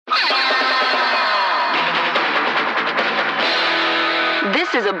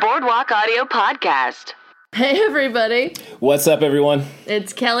This is a Boardwalk Audio podcast. Hey, everybody. What's up, everyone?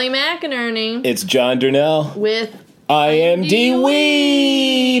 It's Kelly McInerney. It's John Durnell. With IMD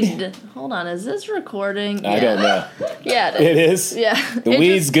Weed. Hold on, is this recording? I don't know. Yeah, it is? Yeah. The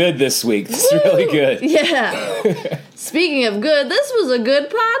weed's good this week. It's really good. Yeah. Speaking of good, this was a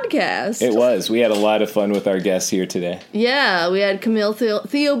good podcast. It was. We had a lot of fun with our guests here today. Yeah, we had Camille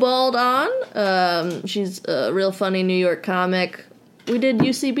Theobald on. She's a real funny New York comic. We did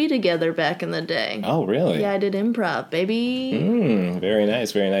UCB together back in the day. Oh, really? Yeah, I did improv, baby. Very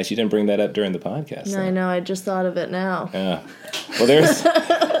nice, very nice. You didn't bring that up during the podcast. No, I know. I just thought of it now. Yeah. Well,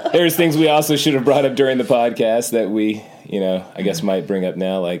 there's things we also should have brought up during the podcast that we, I guess might bring up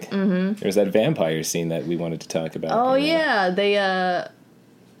now. Like, there's that vampire scene that we wanted to talk about. Oh, yeah. They,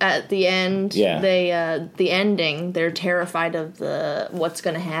 at the end, the ending, they're terrified of what's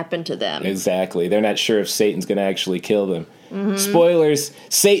going to happen to them. Exactly. They're not sure if Satan's going to actually kill them. Spoilers,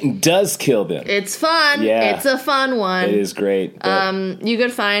 Satan does kill them. It's fun. Yeah. It's a fun one. It is great. You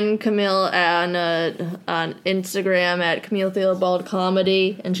could find Camille on Instagram at Camille Theobald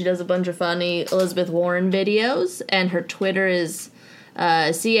Comedy, and she does a bunch of funny Elizabeth Warren videos, and her Twitter is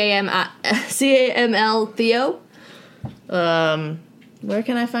CAML Theo. Where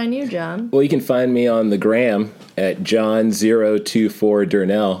can I find you, John? Well, you can find me on the gram at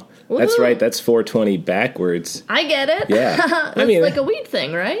John024Durnell. That's right. That's 420 backwards. I get it. Yeah. It's like a weed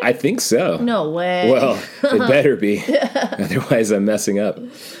thing, right? I think so. No way. Well, it better be. Otherwise, I'm messing up.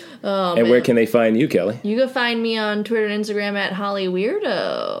 Oh, and man. Where can they find you, Kelly? You can find me on Twitter and Instagram at Holly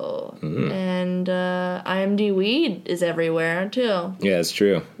Weirdo. And IMD Weed is everywhere, too. Yeah, it's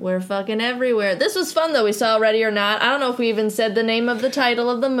true. We're fucking everywhere. This was fun, though. We saw Ready or Not. I don't know if we even said the name of the title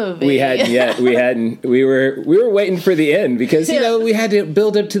of the movie. We hadn't yet. We hadn't. We were waiting for the end because, we had to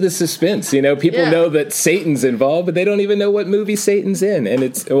build up to the suspense. People know that Satan's involved, but they don't even know what movie Satan's in. And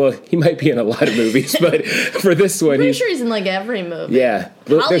he might be in a lot of movies, but for this one, I'm pretty sure he's in, like, every movie. Yeah.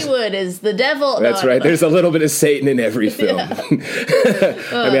 Hollywood is the devil. That's right. There's a little bit of Satan in every film. I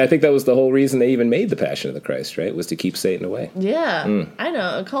think that was the whole reason they even made The Passion of the Christ, right? Was to keep Satan away. Yeah. I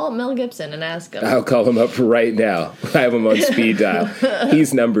know. Call up Mel Gibson and ask him. I'll call him up right now. I have him on speed dial.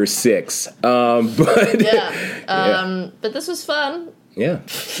 He's number 6. But this was fun. Yeah.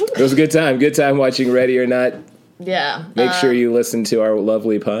 It was a good time. Good time watching Ready or Not. Yeah. Make sure you listen to our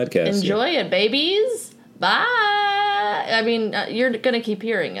lovely podcast. Enjoy it, babies. Bye. I mean, you're going to keep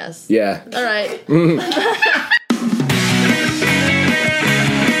hearing us. Yeah. All right.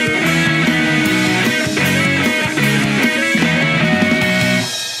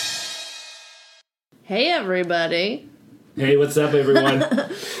 Hey, everybody. Hey, what's up, everyone?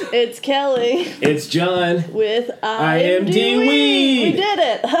 It's Kelly. It's John. With IMD Weed. We did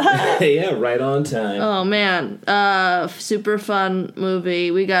it. Yeah, right on time. Oh, man. Super fun movie.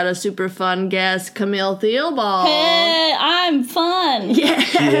 We got a super fun guest, Camille Theobald. Hey, I'm fun. Yeah.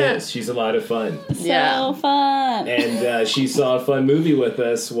 She is. She's a lot of fun. So fun. And she saw a fun movie with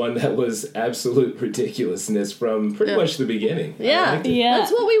us, one that was absolute ridiculously from pretty much the beginning. Yeah. Yeah.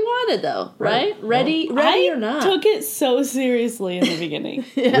 That's what we wanted, though, right? Ready or not? I took it so seriously in the beginning.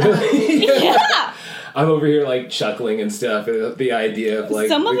 Yeah. I'm over here, chuckling and stuff, at the idea of,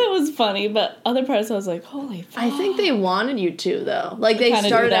 Some of it was funny, but other parts I was like, holy fuck. I think they wanted you to, though. They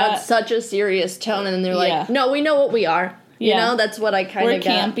started out such a serious tone, and then they're like, no, we know what we are. Yeah. That's what I kind of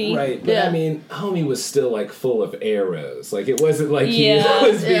got. Campy. Right, but homie was still, full of arrows. It wasn't like he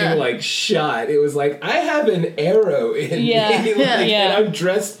was being, shot. It was I have an arrow in me. And I'm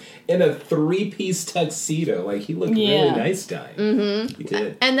dressed in a 3-piece tuxedo. He looked really nice dying. Mm-hmm. He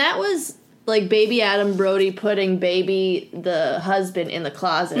did. And that was baby Adam Brody putting baby the husband in the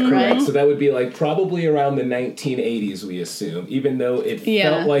closet, right? So that would be probably around the 1980s, we assume, even though it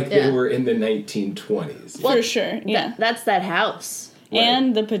felt like they were in the 1920s. For sure, yeah. That's that house. Right.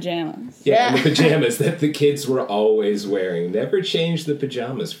 And the pajamas. Yeah, and the pajamas that the kids were always wearing. Never changed the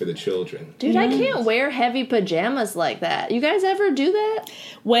pajamas for the children. Dude, I can't wear heavy pajamas like that. You guys ever do that?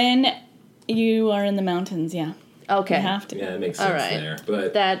 When you are in the mountains, yeah. Okay. You have to. Yeah, it makes sense there.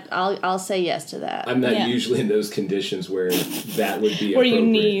 But that I'll say yes to that. I'm not usually in those conditions where that would be where you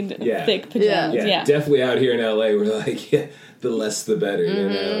need thick pajamas. Yeah, definitely out here in LA, we're the less the better, you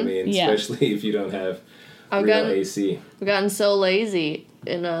know? I mean, especially if you don't have real AC. I've gotten so lazy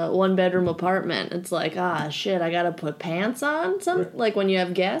in a 1-bedroom apartment. It's shit, I gotta put pants on? When you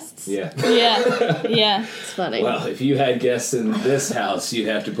have guests? Yeah. Yeah. It's funny. Well, if you had guests in this house, you'd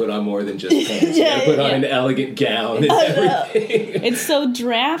have to put on more than just pants. You gotta put on an elegant gown and everything. It's so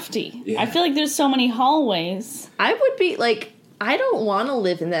drafty. Yeah. I feel like there's so many hallways. I would be I don't want to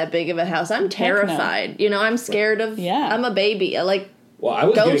live in that big of a house. I'm terrified. No. I'm scared of... Yeah. I'm a baby. I Well, I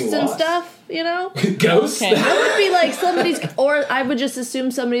was ghosts getting and lost. stuff, you know? Ghosts? Okay. I would be like somebody's, or I would just assume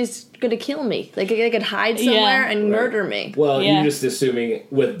somebody's gonna kill me. Like they could hide somewhere and murder me. Well, Yeah. you're just assuming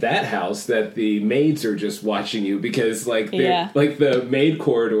with that house that the maids are just watching you because, like, like the maid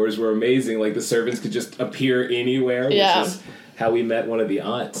corridors were amazing. Like the servants could just appear anywhere, which is how we met one of the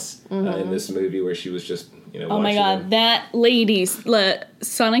aunts in this movie, where she was just, oh my god, that lady,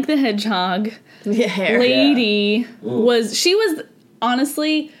 Sonic the Hedgehog lady was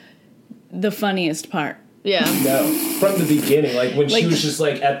honestly the funniest part. Yeah. No, from the beginning, like when she was just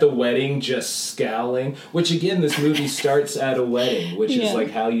like at the wedding, just scowling. Which again, this movie starts at a wedding, which is like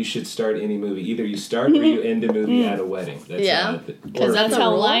how you should start any movie. Either you start or you end a movie at a wedding. That's because that's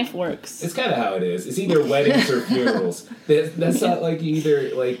how life works. It's kind of how it is. It's either weddings or funerals. That's not like you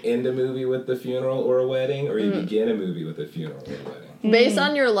either like end a movie with the funeral or a wedding, or you begin a movie with a funeral or a wedding. Based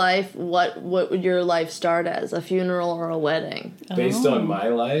on your life, what would your life start as? A funeral or a wedding? Based on my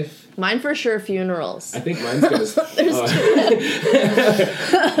life? Mine for sure funerals. I think mine's gonna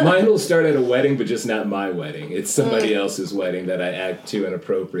mine will start at a wedding, but just not my wedding. It's somebody else's wedding that I act too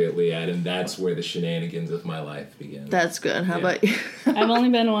inappropriately at, and that's where the shenanigans of my life begin. That's good. How about you? I've only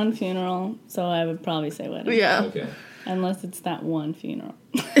been to one funeral, so I would probably say wedding. Yeah. Okay. Unless it's that one funeral.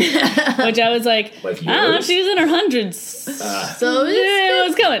 Which I was like I don't know, she was in her hundreds. So it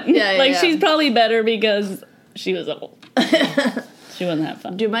was coming. Yeah, she's probably better because she was old. She wasn't that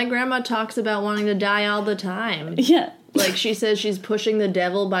fun. Dude, my grandma talks about wanting to die all the time. Yeah. Like, she says she's pushing the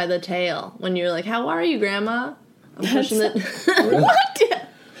devil by the tail. When you're like, how are you, Grandma? I'm pushing the... What?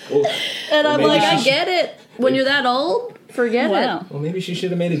 Well, and I'm like, I get it. When you're that old, forget it. Well, maybe she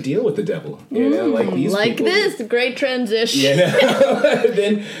should have made a deal with the devil. You know, like these like people. this. Great transition. You know?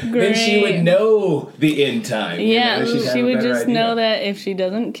 then she would know the end time. Yeah, you know? she would just know that if she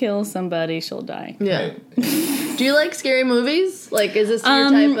doesn't kill somebody, she'll die. Yeah. Right. Do you like scary movies? Like, is this your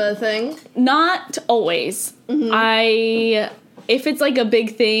type of thing? Not always. If it's like a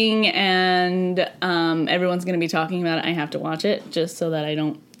big thing and everyone's going to be talking about it, I have to watch it just so that I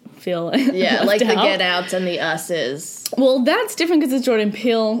don't feel Yeah, like the out. Get Outs and the Us's. Well, that's different because it's Jordan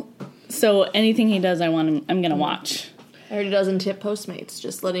Peele. So anything he does, I'm going to watch. I heard he doesn't tip Postmates,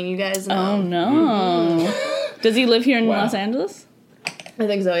 just letting you guys know. Oh, no. Does he live here in Los Angeles? I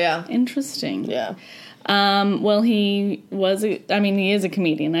think so, yeah. Interesting. Yeah. Well, he is a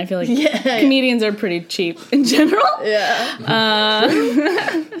comedian. I feel like comedians are pretty cheap in general. Yeah.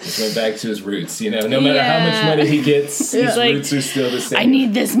 He's going back to his roots, you know. No matter how much money he gets, his like, roots are still the same. I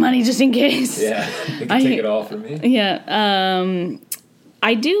need this money just in case. Yeah, they can take it all from me. Yeah.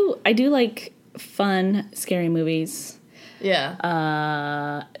 I do like fun, scary movies.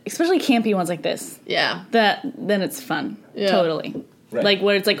 Yeah. Especially campy ones like this. Yeah. Then it's fun. Yeah. Totally. Right. Like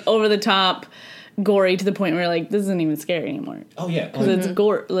where it's like over the top, gory to the point where like this isn't even scary anymore. Oh yeah, because it's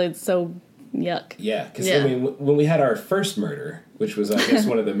gore. Like, it's so yuck. Yeah, because I mean, when we had our first murder, which was I guess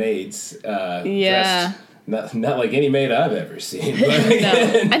one of the maids. Dressed not like any maid I've ever seen. But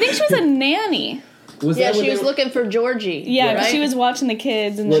I think she was a nanny. She was looking for Georgie. Yeah, right? she was watching the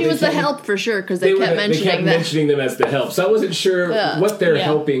kids, and she was the help for sure because they kept mentioning them as the help. So I wasn't sure what their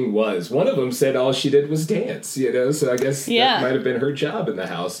helping was. One of them said all she did was dance. You know, so I guess that might have been her job in the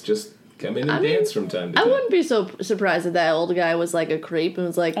house. Just come in and dance from time to time. I wouldn't be so surprised if that old guy was like a creep and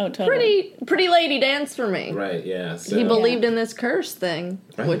was like, totally. pretty lady, dance for me. Right? Yeah. So. He believed in this curse thing,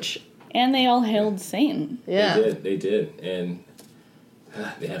 and they all hailed Satan. Yeah, they did, and.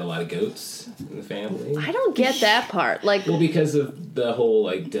 They had a lot of goats in the family. I don't get that part. Like, well, because of the whole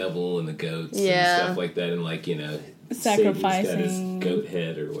like devil and the goats and stuff like that, and like sacrificing, Satan's got his goat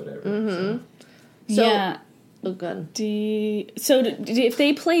head or whatever. Mm-hmm. So. Yeah. Oh, good. If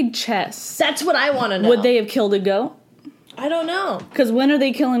they played chess, that's what I want to know. Would they have killed a goat? I don't know. Because when are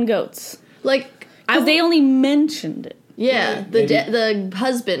they killing goats? Like, they only mentioned it. Yeah, the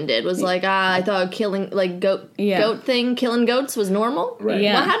husband was like, I thought killing goat thing, killing goats was normal. Right.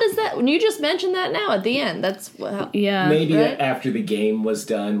 Yeah. Well, how does that? When you just mentioned that now at the end, that's maybe after the game was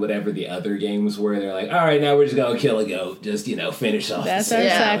done, whatever the other games were, they're like, all right, now we're just gonna kill a goat, just finish off. That's our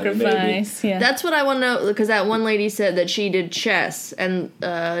sacrifice. Yeah, that's what I want to know because that one lady said that she did chess and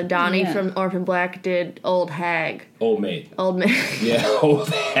Donnie from Orphan Black did Old Hag. Old maid. Yeah, Old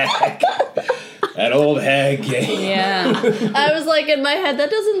Hag. That old hag game. Yeah. I was like in my head, that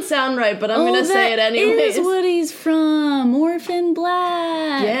doesn't sound right, but I'm going to say it anyways. That is what he's from. Orphan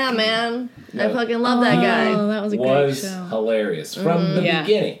Black. Yeah, man. I fucking love that guy. Oh, that was a great show. Hilarious. From the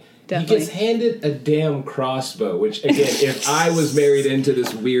beginning. definitely. He gets handed a damn crossbow, which, again, if I was married into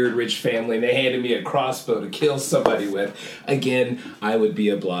this weird rich family and they handed me a crossbow to kill somebody with, again, I would be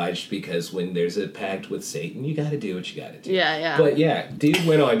obliged, because when there's a pact with Satan, you gotta do what you gotta do. Yeah. But yeah, dude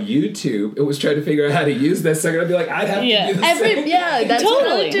went on YouTube and was trying to figure out how to use that sucker. I'd be like, I'd have to do the same. Yeah, that's what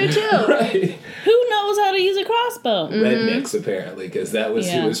I would do too. Right. Who knows how to use a crossbow? Rednecks, apparently, because that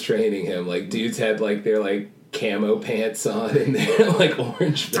was who was training him. Like, dudes had, like, their, like, camo pants on and they're like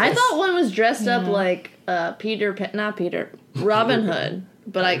orange vests. I thought one was dressed up like Robin Hood,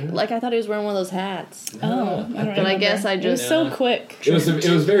 but I thought he was wearing one of those hats. I guess I just... It was so quick. It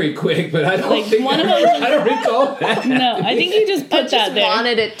was very quick, but I don't like, think I don't recall that. No, I think you just put that there. I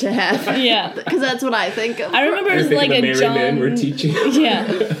wanted it to happen. Yeah. Because that's what I think of. I remember it was like a John... men were teaching.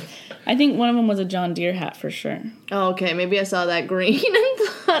 Yeah. I think one of them was a John Deere hat for sure. Oh, okay. Maybe I saw that green and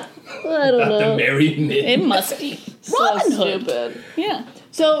thought, I don't know. The merry men. It must be Robin Hood. Stupid. Yeah.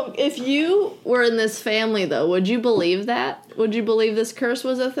 So, if you were in this family, though, would you believe that? Would you believe this curse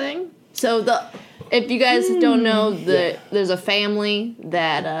was a thing? So, if you guys don't know, there's a family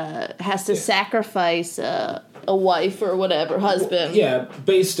that has to sacrifice a wife or whatever, husband. Yeah,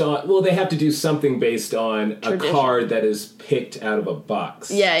 based on... Well, they have to do something based on Tradition. a card that is picked out of a box.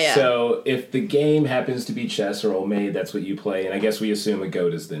 Yeah. So, if the game happens to be chess or old maid, that's what you play, and I guess we assume a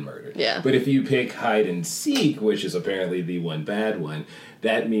goat is then murdered. Yeah. But if you pick hide and seek, which is apparently the one bad one,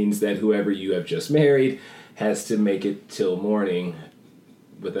 that means that whoever you have just married has to make it till morning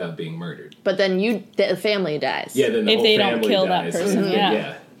without being murdered. But then the family dies. Yeah, then the If whole they don't family kill that dies. person, yeah.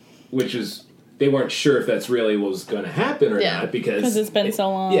 Yeah. Which is... They weren't sure if that's really what was going to happen or not, because it's been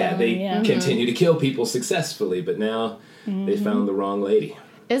so long. Yeah, they continue to kill people successfully, but now they found the wrong lady.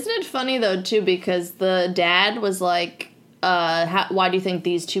 Isn't it funny, though, too, because the dad was like, why do you think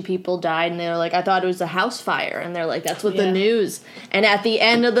these two people died? And they were like, I thought it was a house fire. And they're like, that's what the news. And at the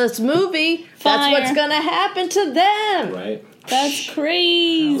end of this movie, that's what's going to happen to them. Right. That's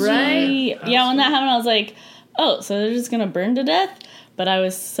crazy. Right? Yeah, when that happened, I was like, oh, so they're just going to burn to death? But I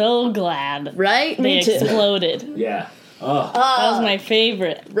was so glad. Right? They Me too. exploded. Yeah. Oh. That was my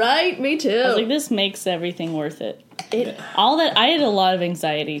favorite. Right? Me too. I was like, this makes everything worth it. I had a lot of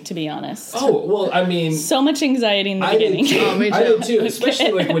anxiety, to be honest. Oh, well, I mean... So much anxiety in the beginning. Me too. I did too,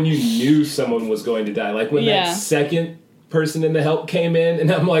 especially like when you knew someone was going to die. Like when that second person in the help came in,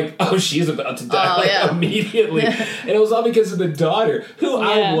 and I'm like, oh, she's about to die immediately. And it was all because of the daughter, who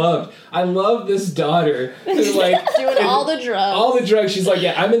I loved. I love this daughter who's like doing all the drugs. All the drugs. She's like,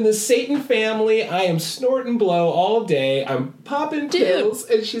 I'm in the Satan family. I am snorting blow all day. I'm popping pills.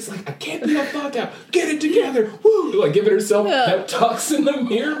 And she's like, I can't be all thought out. Get it together. Woo! Like giving herself pep talks in the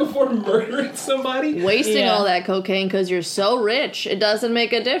mirror before murdering somebody. Wasting all that cocaine because you're so rich. It doesn't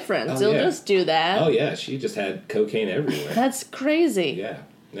make a difference. You'll just do that. Oh, yeah. She just had cocaine everywhere. That's crazy. Yeah.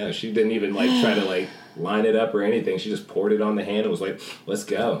 No, she didn't even try to line it up or anything. She just poured it on the hand and was like, let's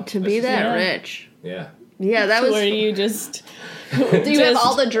go. To be that rich. Yeah. Yeah, that was... Where you just... Do you have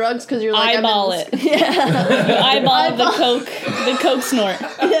all the drugs because you're like... Eyeball it. Yeah. You eyeball the coke snort.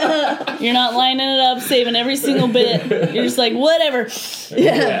 Yeah. You're not lining it up, saving every single bit. You're just like, whatever.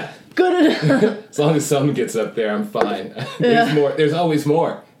 Yeah. Good enough. As long as something gets up there, I'm fine. There's more. There's always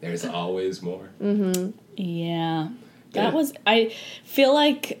more. There's always more. Mm-hmm. Yeah. That was... I feel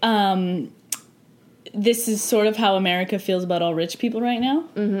like... this is sort of how America feels about all rich people right now.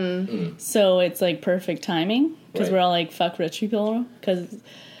 Mm-hmm. So it's like perfect timing because we're all like, fuck rich people because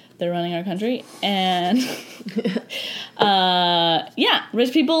they're running our country. And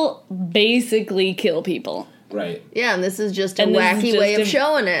rich people basically kill people. Right. Yeah, and this is just a wacky way of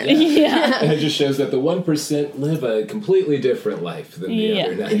showing it. Yeah. And it just shows that the 1% live a completely different life than the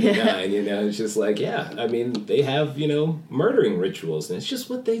other 99. You know, it's just like, I mean, they have, murdering rituals, and it's just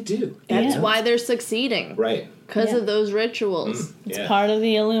what they do. That's why they're succeeding. Right. Because of those rituals. It's part of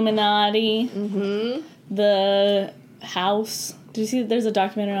the Illuminati. Mm-hmm. The House. Did you see that there's a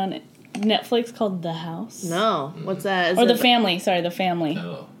documentary on Netflix called The House? No. What's that? Or The Family. Sorry, The Family.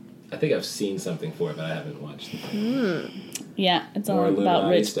 Oh. I think I've seen something for it, but I haven't watched it. Yeah, it's all about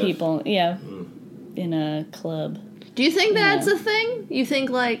rich people. Yeah, in a club. Do you think that's a thing? You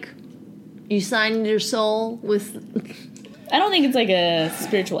think, you signed your soul with... I don't think it's like a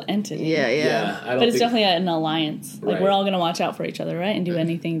spiritual entity. Yeah. I don't but it's definitely an alliance. Like, Right. we're all going to watch out for each other, right? And do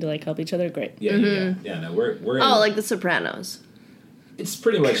anything to, help each other. Great. Yeah, no, we're in, like The Sopranos. It's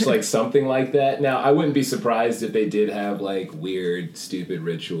pretty much like something like that. Now, I wouldn't be surprised if they did have weird, stupid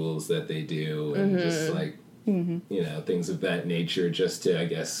rituals that they do, and just things of that nature, just to, I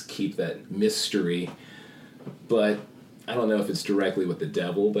guess, keep that mystery. But I don't know if it's directly with the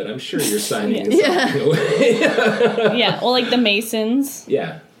devil, but I'm sure you're signing something away. Yeah, well, like the Masons.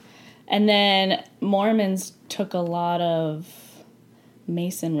 Yeah. And then Mormons took a lot of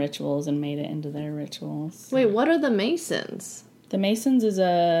Mason rituals and made it into their rituals. Wait, what are the Masons? The Masons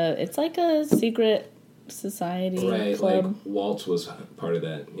it's like a secret society club. Like Walt was part of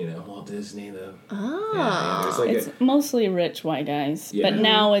that, Walt Disney, though. Oh. Yeah, it's mostly rich white guys, but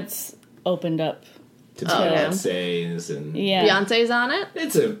now it's opened up. To Beyonce's and Beyonce's on it?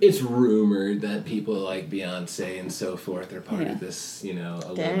 It's rumored that people like Beyonce and so forth are part of this,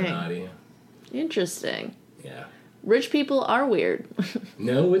 Illuminati. Interesting. Yeah. Rich people are weird.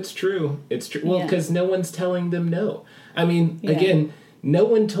 No, it's true. It's true. Well, because no one's telling them no. I mean, again, no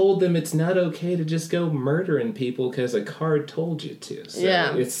one told them it's not okay to just go murdering people because a card told you to.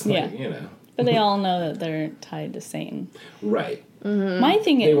 So it's like, But they all know that they're tied to Satan. Right. Mm-hmm. My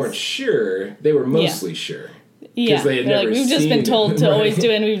thing is... They weren't sure. They were mostly sure. Yeah. They had never we've just been told to always do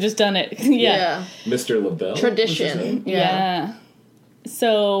it, and we've just done it. Yeah. Mr. LaBelle? Tradition. Yeah.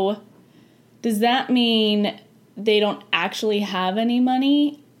 So, does that mean they don't actually have any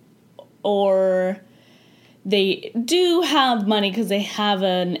money? Or they do have money because they have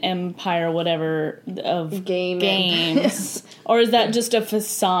an empire, whatever, of games? Or is that just a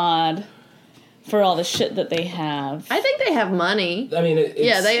facade for all the shit that they have? I think they have money. I mean, I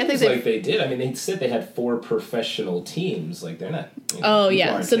think like they did. I mean, they said they had 4 professional teams. Like, they're not...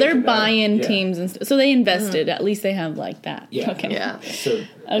 So they're buying teams and stuff. So they invested. At least they have, like, that. Yeah. Okay. Yeah. So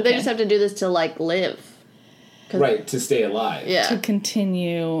They just have to do this to, like, live. Right, to stay alive. Yeah. To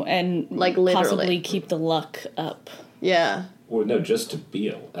continue and like literally possibly keep the luck up. Yeah. Or no, just to be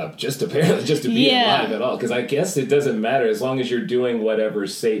alive. Just to be alive at all. Because I guess it doesn't matter as long as you're doing whatever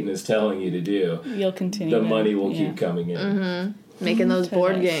Satan is telling you to do. You'll continue. The money will keep coming in. Mm-hmm. Making those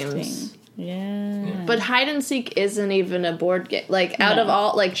board games. Yeah. But hide and seek isn't even a board game. Like out of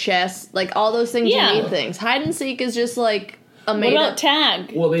all, like chess, like all those things you need things. Hide and seek is just like a made what about up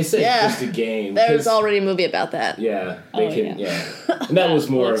tag? Well, they said just a game. There's already a movie about that. Yeah, and that was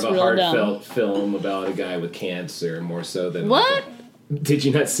more of a heartfelt film about a guy with cancer, more so than what? Did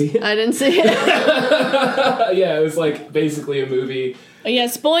you not see it? I didn't see it. Yeah, it was like basically a movie. Oh, yeah,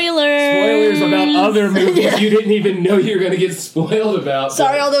 spoilers. Spoilers about other movies you didn't even know you were going to get spoiled about.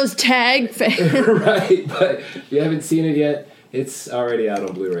 Sorry, all those tag fans. Right, but if you haven't seen it yet, it's already out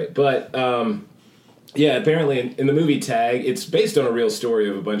on Blu-ray. But yeah, apparently in the movie Tag, it's based on a real story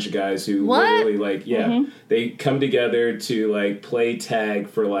of a bunch of guys who literally they come together to like play tag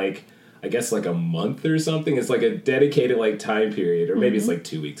for like I guess like a month or something. It's like a dedicated like time period, or maybe it's like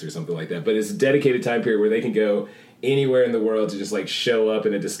 2 weeks or something like that. But it's a dedicated time period where they can go anywhere in the world to just like show up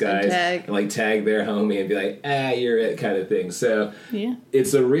in a disguise and like tag their homie and be like, you're it kind of thing. So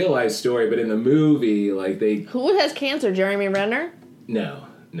it's a real life story, but in the movie, like Who has cancer? Jeremy Renner? No,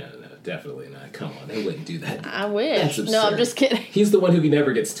 definitely not. Come on, they wouldn't do that. I wish. That's absurd. No, I'm just kidding. He's the one who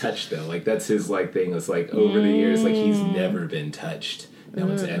never gets touched though. Like that's his like thing. It's like over the years, like he's never been touched. No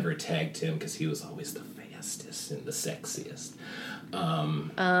one's ever tagged him because he was always the fastest and the sexiest.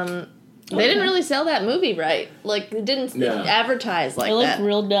 They didn't really sell that movie right. Like it didn't advertise like that. It looked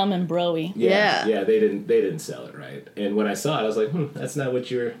real dumb and broy. Yeah, they didn't sell it right. And when I saw it, I was like, that's not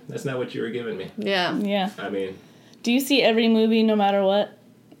what you were giving me. Yeah. I mean, do you see every movie no matter what?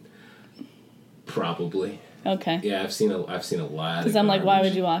 Probably. Okay. Yeah, I've seen a lot. Because I'm like, why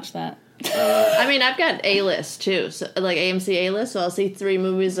would you watch that? I mean, I've got A-list too, so, like AMC A-list, so I'll see 3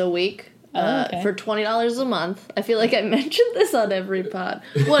 movies a week for $20 a month. I feel like I mentioned this on every pod.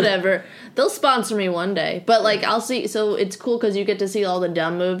 Whatever. They'll sponsor me one day. But, like, I'll see, so it's cool because you get to see all the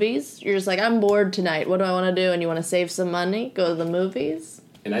dumb movies. You're just like, I'm bored tonight. What do I want to do? And you want to save some money? Go to the movies.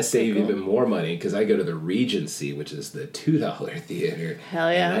 And I save even more money because I go to the Regency, which is the $2 theater.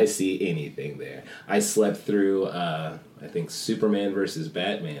 Hell yeah. And I see anything there. I slept through, I think, Superman versus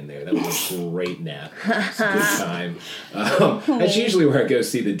Batman there. That was a great nap. It's a good time. That's usually where I go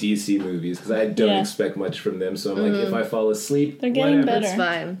see the DC movies because I don't expect much from them. So I'm like, if I fall asleep, they're getting better. It's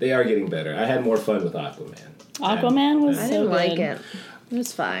fine. They are getting better. I had more fun with Aquaman. Aquaman was I so didn't good. like it. It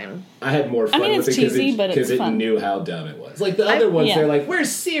was fine. I had more fun with it because it knew how dumb it was. Like the other ones, they're like, we're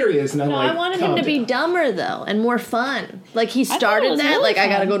serious. And I'm like, I wanted him to be dumber, though, and more fun. Like, he started that, really like, fun. I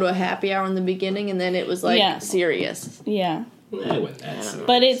gotta go to a happy hour in the beginning, and then it was, like, serious. Yeah. It wasn't that serious.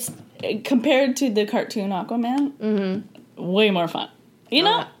 But it's, compared to the cartoon Aquaman, way more fun. You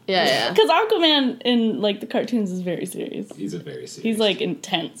know? Yeah. Because Aquaman in, like, the cartoons is very serious. He's a very serious. He's, like,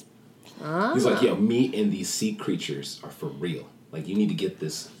 intense. He's like, me and these sea creatures are for real. Like, you need to get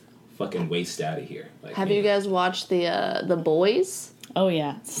this fucking waste out of here. Like, Have you guys watched the Boys? Oh,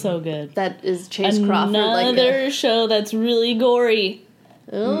 yeah. So good. That is Chase Crawford. Another show that's really gory.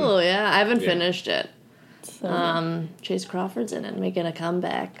 Oh, yeah. I haven't finished it. So Chase Crawford's in it, making a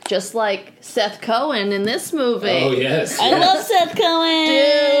comeback, just like Seth Cohen in this movie. Oh yes, I love Seth Cohen,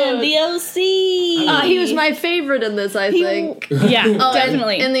 Dude. the OC. He was my favorite in this, I think. Yeah, Oh,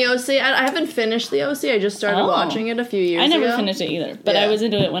 definitely. In the OC, I haven't finished the OC. I just started watching it a few years ago. I never finished it either, but I was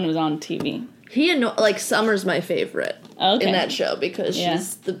into it when it was on TV. Summer's my favorite in that show because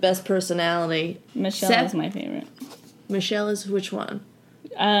she's the best personality. Michelle is my favorite. Michelle is which one?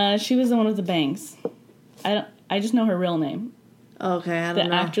 She was the one with the bangs. I just know her real name. Okay, I don't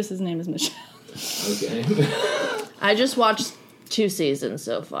know. The actress's name is Michelle. Okay. I just watched 2 seasons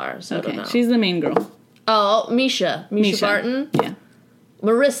so far, so I don't know. She's the main girl. Oh, Misha Barton? Yeah.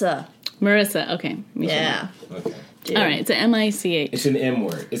 Marissa. Okay. Misha. Yeah. Okay. Dude. All right, it's an MICH. It's an M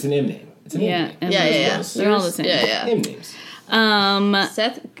word. It's an M name. It's an M name. Yeah. They're all the same. Yeah. M names.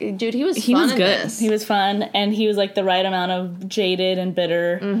 Seth, dude, he was He fun was in good. this. He was fun, and he was like the right amount of jaded and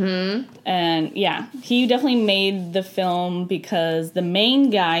bitter. Mm-hmm. And yeah, he definitely made the film because the main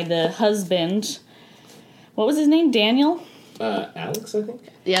guy, the husband, what was his name? Daniel? Alex, I think.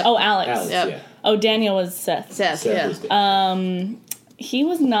 Yep. Oh, Alex. Yep. Yeah. Oh, Daniel was Seth. Seth, was yeah. Daniel. He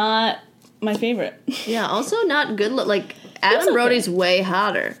was not my favorite. Yeah, also not good like Adam okay. Brody's way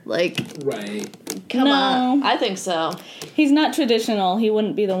hotter. Like, Right. come No. on. I think so. He's not traditional. He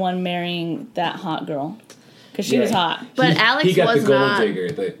wouldn't be the one marrying that hot girl. Because she was hot. But Alex he got was the gold not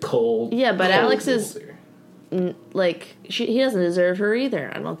digger, the cold. Yeah, but cold Alex gold is- digger. like he doesn't deserve her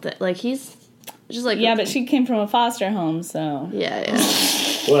either. I don't think like he's just like Yeah, but she came from a foster home, so... yeah.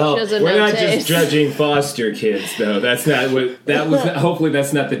 Well, She doesn't we're know not taste. just judging foster kids, though. That's not what that was. Hopefully,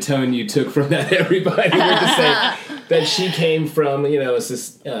 that's not the tone you took from that. Everybody, we're just saying that she came from, I guess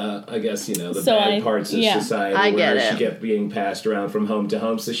the So bad parts of society I get where it. she kept being passed around from home to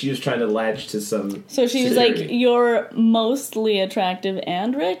home. So she was trying to latch to some. So she was like, security. you're mostly attractive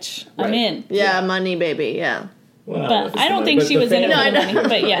and rich? I'm Right. in. Yeah, money baby, yeah. Well, if But it's I the don't money, think but she the was in it for family- the money.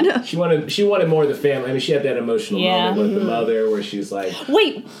 But yeah. She wanted more of the family. I mean, she had that emotional Yeah. moment with the mother where she's like,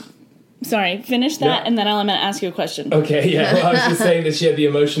 Wait. Sorry, finish that, Yeah. and then I'm going to ask you a question. okay, yeah. Well, I was just saying that she had the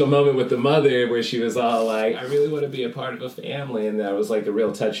emotional moment with the mother where she was all like, I really want to be a part of a family. And that was like a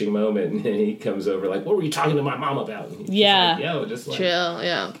real touching moment. And then he comes over like, what were you talking to my mom about? And he's Yeah. Like, yo, just like, Chill,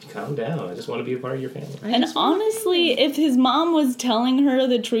 yeah. calm down. I just want to be a part of your family. And honestly, if his mom was telling her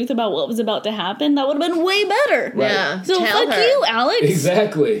the truth about what was about to happen, that would have been way better. Right. Yeah. So tell fuck her. you, Alex.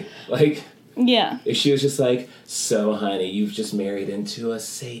 Exactly. Like, Yeah. if she was just like, so honey, you've just married into a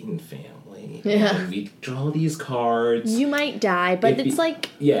Satan family. Yeah. And we draw these cards. You might die, but If it's you- like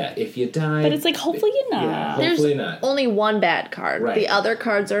Yeah, if you die. But it's like, hopefully you're not. Yeah, there's hopefully not. only one bad card. Right. The other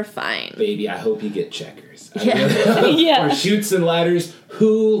cards are fine. Baby, I hope you get checkers. Yeah. Yeah. Or shoots and ladders.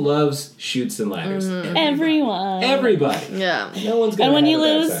 Who loves shoots and ladders? Everyone. Everybody. Yeah. No one's gonna And when have you a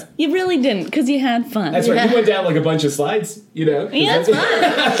bad lose, time. you really didn't, because you had fun. That's right. You went down like a bunch of slides, 'cause Yeah, that's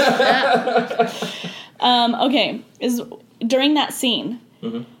fine. Okay, during that scene,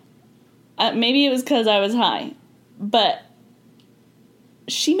 maybe it was because I was high, but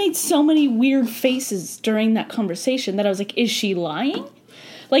she made so many weird faces during that conversation that I was like, is she lying?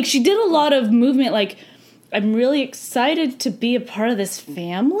 Like, she did a lot of movement, like, I'm really excited to be a part of this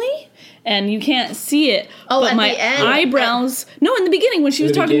family, and you can't see it. Oh, but at my the end? eyebrows... No, in the beginning, when she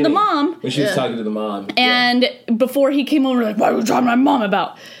was talking to the mom, When she was talking to the mom. and before he came over, like, what are you talking to my mom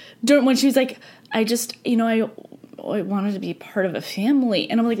about? When she was like, I just, I wanted to be part of a family.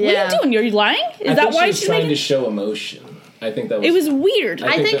 And I'm like, what are Yeah. you doing? You're lying? Is I that think why she was she's trying making... to show emotion. I think that was... It was weird.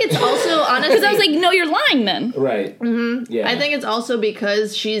 I think that- it's also honestly Because I was like, no, you're lying then. Right. Mm-hmm. Yeah. I think it's also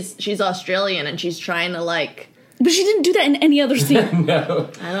because she's Australian and she's trying to like But she didn't do that in any other scene. No.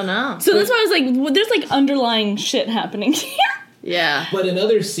 I don't know. So that's why I was like, well, there's like underlying shit happening here. Yeah. But in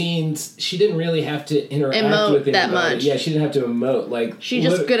other scenes, she didn't really have to interact Emote with anybody. that much. Yeah, she didn't have to emote. Like She's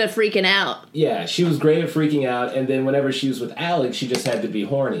just good at freaking out. Yeah, she was great at freaking out, and then whenever she was with Alex, she just had to be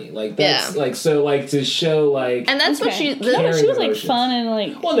horny. Like that's Yeah. like so like to show like. And that's what she No, but she was like emotions. fun and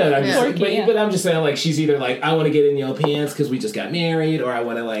like... Well, no, I'm just, Quirky, but, yeah. but I'm just saying, like, she's either like, I want to get in your pants because we just got married, or I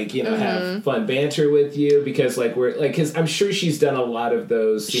want to, like, Mm-hmm. have fun banter with you because, like, because I'm sure she's done a lot of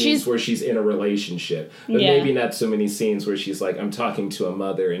those scenes where she's in a relationship, but Yeah. maybe not so many scenes where she's like, I'm talking to a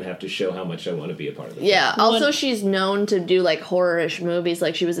mother and have to show how much I want to be a part of it. Yeah. Also, she's known to do like horror-ish movies.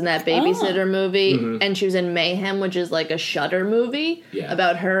 Like she was in that Babysitter movie, and she was in Mayhem, which is like a Shudder movie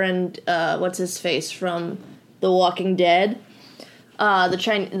about her and what's his face from The Walking Dead,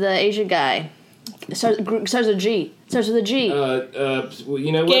 the Asian guy. Starts with a G. Starts with a G.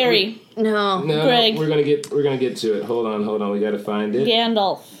 You know what? Gary. No. Greg. We're gonna get to it. Hold on. We gotta find it.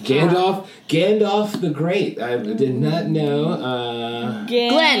 Gandalf Gandalf the Great. I did not know.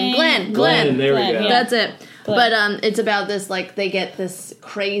 Glenn. There we go. Yeah. That's it. Glenn. But it's about this, like, people get this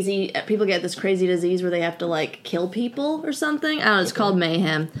crazy disease where they have to, like, kill people or something. I don't know, it's called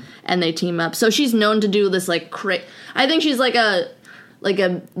Mayhem, and they team up. So she's known to do this, like, I think she's like a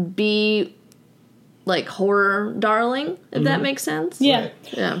B, like, horror darling, if that makes sense. Yeah. Right.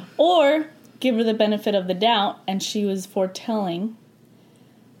 Yeah. Or give her the benefit of the doubt, and she was foretelling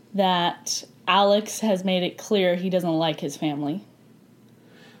that Alex has made it clear he doesn't like his family.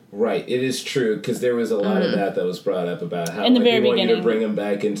 Right, it is true, because there was a lot of that was brought up about how in the very we want you to beginning. bring him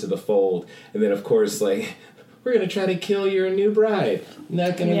back into the fold, and then of course, like, we're going to try to kill your new bride.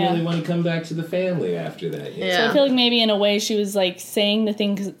 Not going to really want to come back to the family after that. You know? Yeah. So I feel like maybe in a way she was like saying the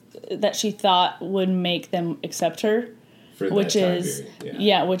things that she thought would make them accept her, For that which time is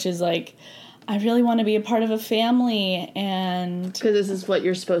period, which is like, I really want to be a part of a family, and Because this is what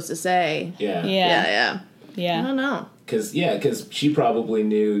you're supposed to say. Yeah. I don't know. Because she probably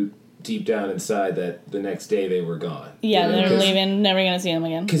knew deep down inside that the next day they were gone. Yeah, you know? they're leaving, never going to see them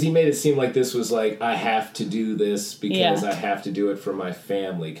again. Because he made it seem like this was like, I have to do this because Yeah. I have to do it for my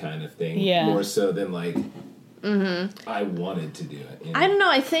family kind of thing. Yeah. More so than like, I wanted to do it. You know? I don't know.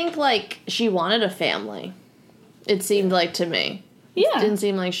 I think, like, she wanted a family. It seemed like to me. Yeah. It didn't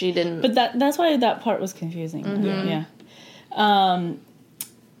seem like she didn't. But that's why that part was confusing. Yeah. I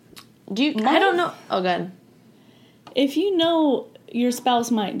don't know. Oh, God. If you know your spouse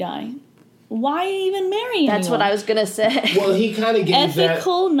might die, why even marry That's anyone? what I was going to say. Well, he kind of gave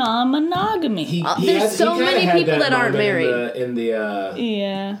Ethical non-monogamy. There's so many people that aren't married. In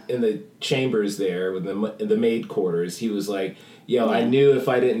the chambers there with the maid quarters. He was like, yo, I knew if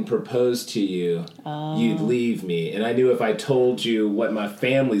I didn't propose to you, you'd leave me. And I knew if I told you what my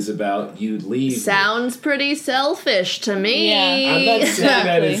family's about, you'd leave Sounds pretty selfish to me. Yeah. I'm not saying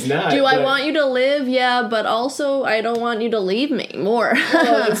that it's not. Do I want you to live? Yeah, but also I don't want you to leave me more.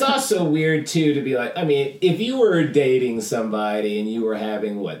 Well, it's also weird, too, to be like, I mean, if you were dating somebody and you were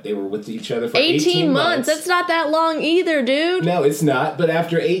having, they were with each other for 18 months. That's not that long either, dude. No, it's not. But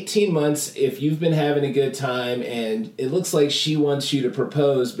after 18 months, if you've been having a good time and it looks like she wants you to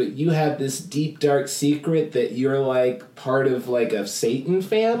propose, but you have this deep, dark secret that you're, like, part of, like, a Satan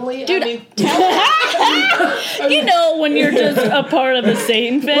family? Dude, You know when you're just a part of a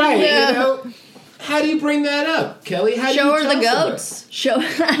Satan family. Right, Yeah. you know? How do you bring that up, Kelly? How do Show you her tell the someone?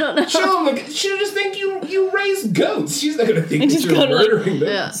 goats. I don't know. Show them. She'll just think you raise goats. She's not going to think that just you're go to, like- murdering them.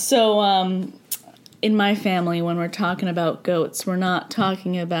 Yeah. So, in my family, when we're talking about goats, we're not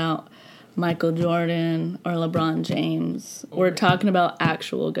talking about Michael Jordan or LeBron James. We're talking about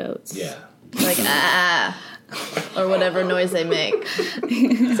actual goats. Yeah. Like, or whatever noise they make.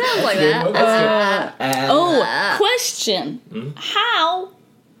 Sounds like that. Question. How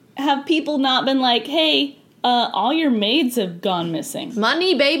have people not been like, hey, all your maids have gone missing?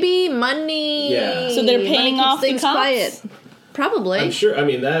 Money, baby, money. Yeah. So they're paying Money keeps off the things cops? quiet. Probably. I'm sure. I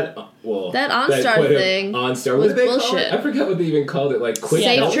mean, that OnStar quite a- thing OnStar. was What did they call bullshit. it? I forgot what they even called it. Like quick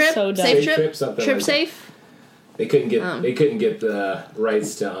Safe help? trip, So dumb. safe Safe trip, trip, something trip like that. safe. They couldn't get the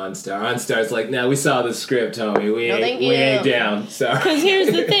rights to OnStar. OnStar's like, no, we saw the script, homie. We thank ain't you. down. Sorry. Because here's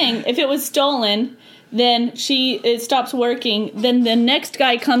the thing. If it was stolen, then it stops working. Then the next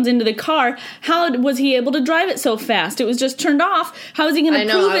guy comes into the car. How was he able to drive it so fast? It was just turned off. How is he going I to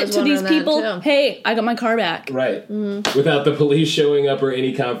know, prove I it was to these wondering that, people? too. Hey, I got my car back. Right. Without the police showing up or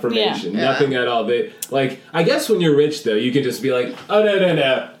any confirmation. Yeah. Nothing at all. I guess when you're rich, though, you can just be like, oh, no.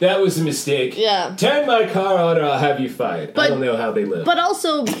 That was a mistake. Yeah. Turn my car on or I'll have you fired. I But- don't know how they live. But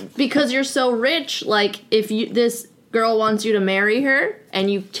also, because you're so rich, like, if this girl wants you to marry her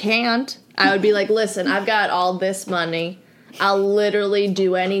and you can't, I would be like, listen, I've got all this money. I'll literally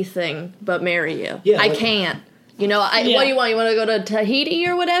do anything but marry you. Yeah, I like- can't. What do you want? You want to go to Tahiti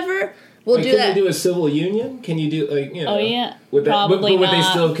or whatever? We'll do can that. you do a civil union? Can you do, Oh, yeah. Would that, Probably but would they not.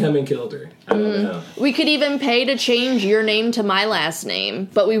 still come and killed her? I don't know. We could even pay to change your name to my last name,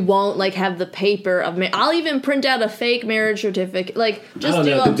 but we won't, like, have the paper of I'll even print out a fake marriage certificate. Like, just I don't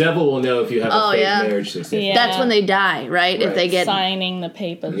do know. a... The devil will know if you have a fake yeah. marriage certificate. Yeah. That's when they die, right? If Right. they get... Signing the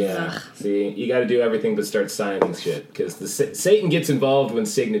papers. Yeah. See, you got to do everything but start signing shit because Satan gets involved when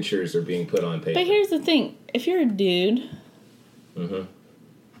signatures are being put on paper. But here's the thing. If you're a dude,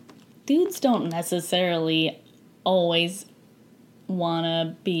 dudes don't necessarily always want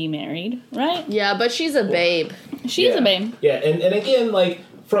to be married, right? Yeah, but she's a babe. She's a babe. Yeah, and again, like,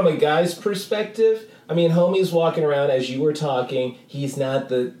 from a guy's perspective, I mean, homie's walking around as you were talking. He's not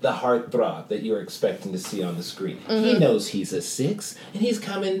the heartthrob that you're expecting to see on the screen. Mm-hmm. He knows he's a 6, and he's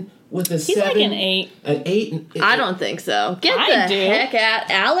coming with a 7. He's like an 8. An 8. I don't think so. Get the heck out,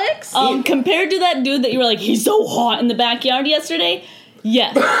 Alex. Compared to that dude that you were like, he's so hot in the backyard yesterday.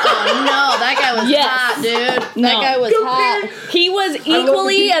 Yes. Oh no, that guy was hot, dude. That guy was hot. He was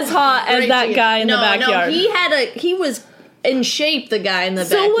equally as hot as that guy in the backyard. No, he was in shape, the guy in the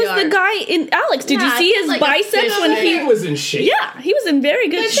backyard. So was the guy in Alex. Did you see his biceps when he was in shape? Yeah, he was in very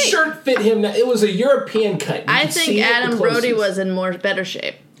good shape. That shirt fit him. It was a European cut. I think Adam Brody was in better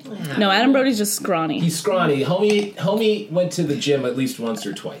shape. No, Adam Brody's just scrawny. He's scrawny. Homie went to the gym at least once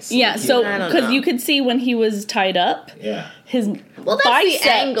or twice. Yeah, so because you could see when he was tied up. Yeah. His that's biceps.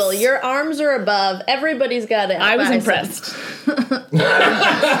 The angle. Your arms are above. Everybody's got it. I was impressed.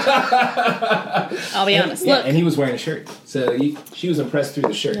 I'll be honest. Yeah, Look, and he was wearing a shirt, so she was impressed through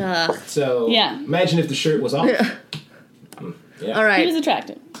the shirt. So imagine if the shirt was off. Yeah. All right. He was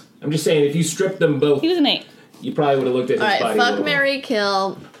attractive. I'm just saying, if you stripped them both, he was an 8. You probably would have looked at his body. Fuck, marry,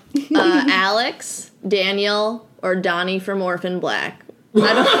 kill. Alex, Daniel, or Donnie from Orphan Black.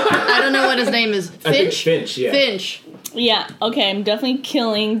 I don't know what his name is. Finch? I think Finch, yeah. Finch. Yeah, okay, I'm definitely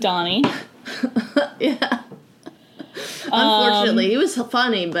killing Donnie. Yeah. Unfortunately, he was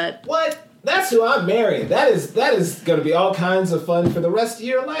funny, but... What? That's who I'm marrying. That is going to be all kinds of fun for the rest of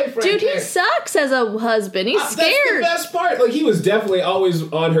your life, right? Dude, there. he sucks as a husband. He's scared. That's the best part. Like, he was definitely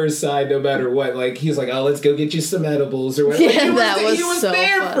always on her side, no matter what. Like, he was like, "Oh, let's go get you some edibles or whatever." Yeah, like, he was so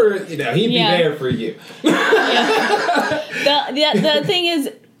there fun. for he'd be there for you. The thing is,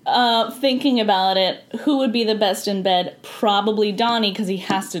 thinking about it, who would be the best in bed? Probably Donnie, because he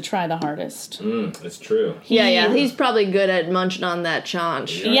has to try the hardest. That's true. Yeah, he's probably good at munching on that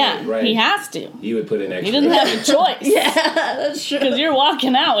chaunch. Right. He has to. He would put in extra. He doesn't have a choice. Yeah, that's true. Because you're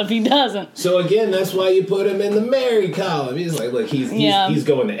walking out if he doesn't. So again, that's why you put him in the married column. He's like, look, he's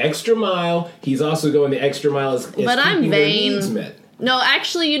going the extra mile. He's also going the extra mile as but I'm vain. Needs met. No,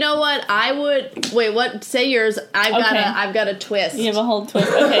 actually, you know what? I would... Wait, what? Say yours. I've got a twist. You have a whole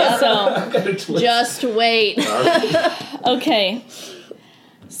twist. Okay, so... I've got a twist. Just wait. Okay.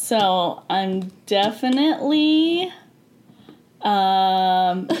 So, I'm definitely...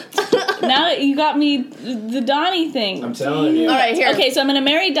 now you got me the Donnie thing. I'm telling you. All right, here. Okay, so I'm going to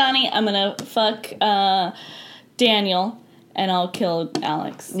marry Donnie. I'm going to fuck Daniel. And I'll kill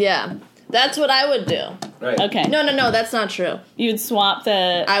Alex. Yeah. That's what I would do. Right. Okay. No, that's not true. You'd swap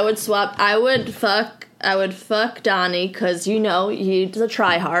the... I would fuck Donnie, because, he's a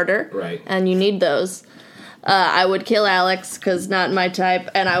try-harder. Right. And you need those. I would kill Alex, because not my type.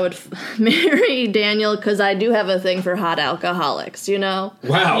 And I would marry Daniel, because I do have a thing for hot alcoholics, Wow.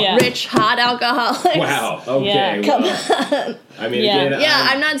 Yeah. Rich, hot alcoholics. Wow. Okay. Yeah. Come on. I mean, Yeah. again... Yeah,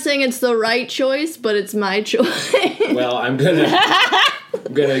 I'm not saying it's the right choice, but it's my choice. Well, I'm gonna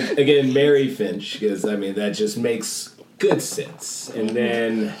again marry Finch, because that just makes good sense. And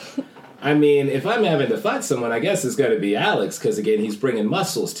then, if I'm having to fight someone, I guess it's got to be Alex, because again, he's bringing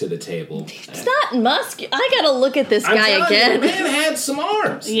muscles to the table. It's not muscular. I gotta look at this guy again. The man had some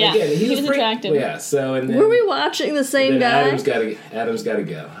arms. Yeah, again, he was attractive. Yeah. So and then, were we watching the same guy? Adam's got to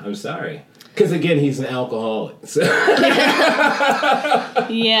go. I'm sorry. Because, again, he's an alcoholic. So.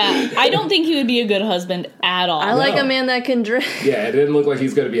 Yeah. I don't think he would be a good husband at all. I like a man that can drink. Yeah, it didn't look like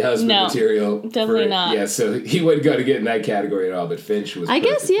he's going to be husband material. Definitely not. Yeah, so he wouldn't go to get in that category at all, but Finch was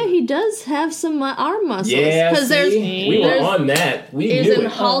he does have some arm muscles. Yeah, because we were on that. He's in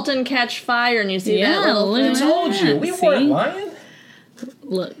 *Halt and Catch Fire*, and you see that little I thing. told you. We weren't lying.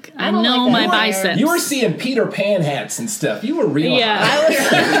 Look, I know my biceps. You were seeing Peter Pan hats and stuff. You were real. Yeah.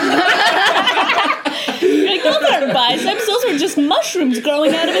 Like, those aren't biceps. Those are just mushrooms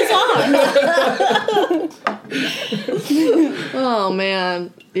growing out of his arm. Oh,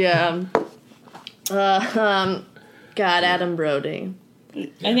 man. Yeah. God, Adam Brody.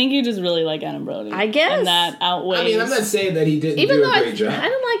 I think you just really like Adam Brody. I guess. And that outweighs... I'm not saying that he didn't Even do though a great job. I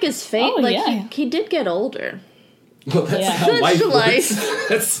don't like his face. He did get older. Well, that's how That's life life.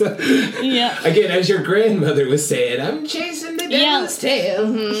 works. Yeah. Again, as your grandmother was saying, I'm chasing the devil's tail.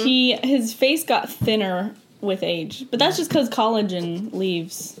 Mm-hmm. His face got thinner with age, but that's just because collagen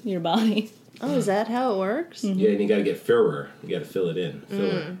leaves your body. Oh, is that how it works? Yeah, and you got to get filler. You got to fill it in.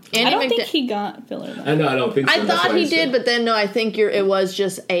 Filler. I don't think he got filler, though. I know, I don't think so. I thought he did, but then no, I think it was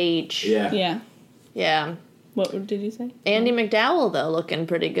just age. Yeah. Yeah. Yeah. What did you say? Andie MacDowell, though, looking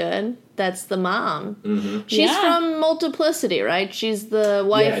pretty good. That's the mom. Mm-hmm. She's from Multiplicity, right? She's the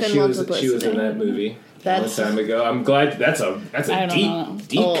wife in Multiplicity. She was in that movie. That's a long time ago. I'm glad that's a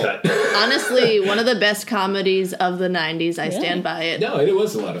deep cut. Honestly, one of the best comedies of the 90s. I stand by it. No, it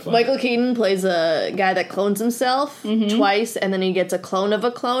was a lot of fun. Michael Keaton plays a guy that clones himself twice, and then he gets a clone of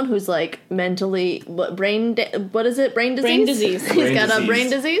a clone who's like mentally brain disease? Brain disease. He's got a brain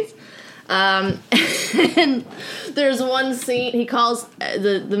disease. And there's one scene, he calls,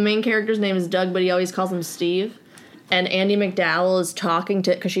 the main character's name is Doug, but he always calls him Steve. And Andie MacDowell is talking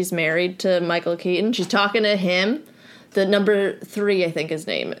to, because she's married to Michael Keaton, she's talking to him. The number 3, I think his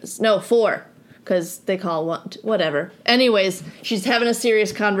name is. No, 4, because they call one, whatever. Anyways, she's having a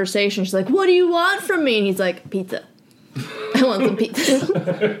serious conversation. She's like, what do you want from me? And he's like, pizza. I want some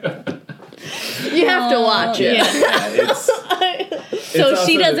pizza. You have to watch it. Yeah. So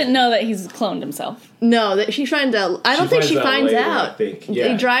she doesn't know that he's cloned himself. No, that she finds out. I don't think she finds later, out. I think. Yeah.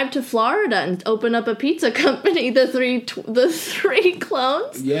 They drive to Florida and open up a pizza company. The three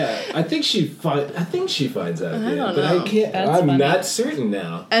clones. Yeah, I think she finds out. I don't but know. I can't. That's I'm funny. not certain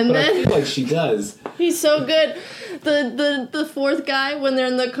now. And but then- I feel like she does. He's so good. The fourth guy, when they're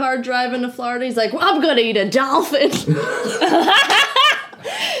in the car driving to Florida, he's like, well, I'm gonna eat a dolphin.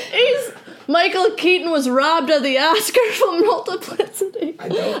 Michael Keaton was robbed of the Oscar for Multiplicity.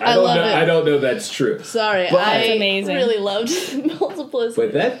 I love it. I don't know that's true. Sorry, But- I That's amazing. really loved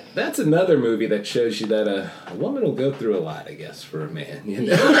Multiplicity. But that's another movie that shows you that a woman will go through a lot, I guess, for a man. You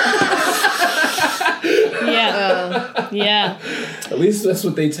know, Yeah. Yeah. at least that's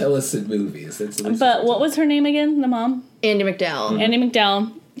what they tell us in movies. But what was her name again? The mom? Andie MacDowell. Andie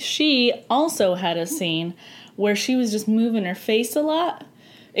MacDowell. She also had a scene where she was just moving her face a lot.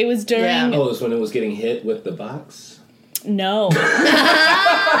 It was during... Yeah. Oh, it was when it was getting hit with the box? No. Heyo.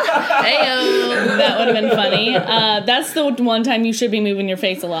 That would have been funny. That's the one time you should be moving your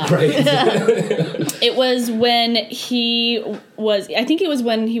face a lot. Right. It was when I think it was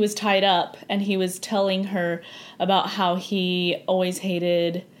when he was tied up and he was telling her about how he always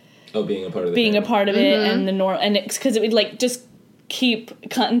hated being a part of it and the and it's because it would like just keep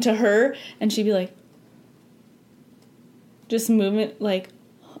cutting to her and she'd be like just moving like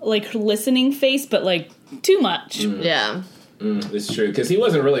her listening face, but like too much. Yeah. It's true, because he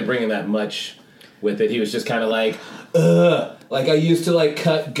wasn't really bringing that much with it. He was just kind of like, ugh. Like, I used to, like,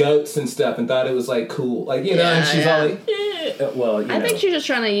 cut goats and stuff and thought it was, like, cool. Like, you know, and she's all like, eh. Well, you know. I think she's just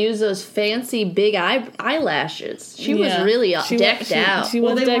trying to use those fancy big eyelashes. She was Yeah. really She decked out. She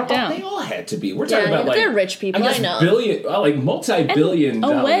was decked out. They all had to be. We're talking about, like... they're rich people, I know. Multi-billion A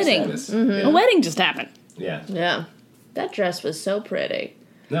dollar wedding. status. A wedding just happened. Yeah. Yeah. That dress was so pretty.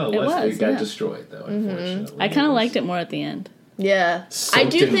 No, It was, it got yeah. destroyed, though, unfortunately. I kind of liked it more at the end. Yeah. I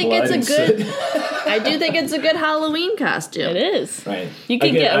Soaked do in think blood it's a and good soot. I do think it's a good Halloween costume. It is. Right. You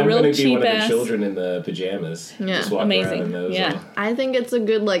could get a real I'm gonna be one of cheap-ass- the children in the pajamas. Yeah. Just walk Amazing. around in those. Yeah. I think it's a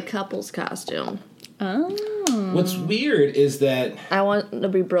good like couples costume. Oh. What's weird is that... I want to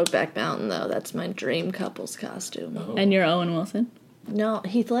be Brokeback Mountain though. That's my dream couples costume. Oh. And you're Owen Wilson. No,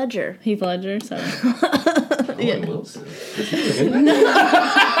 Heath Ledger. Heath Ledger, sorry. Owen Wilson. Is he in it?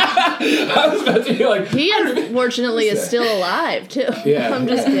 I was about to be like... He unfortunately is still alive too. Yeah. I'm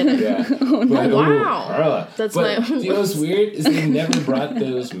just kidding. Yeah. Wow. Carla. That's but my own you know what's weird is they never brought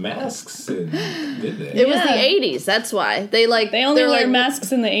those masks in, did they? It was Yeah. the 80s. That's why they They only they're wear like,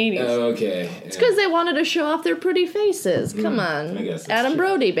 masks in the 80s. Oh, okay. It's because they wanted to show off their pretty faces. Come on, I guess that's Adam true.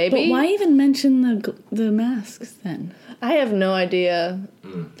 Brody, baby. But why even mention the masks then? I have no idea.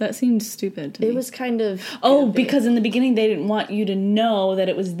 That seemed stupid to me. It was kind of because in the beginning they didn't want you to know that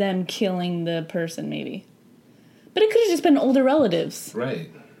it was them killing the person, maybe. But it could have just been older relatives.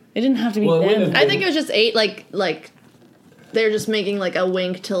 Right. It didn't have to be Well, it wouldn't them. have I think it was just like they're just making like a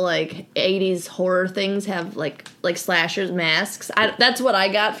wink to like 80s horror things have like slashers masks. That's what I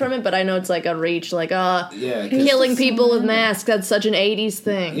got from it, but I know it's like a reach like Yeah. 'cause- killing people with masks. That's such an 80s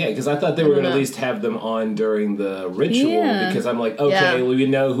thing. Yeah, because I thought they were going to know. at least have them on during the ritual. Yeah. Because I'm like, okay, Yeah. we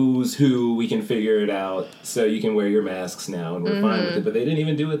know who's who. We can figure it out. So you can wear your masks now, and we're fine with it. But they didn't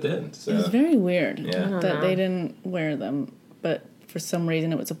even do it then. So It was very weird Yeah. that they didn't wear them, but for some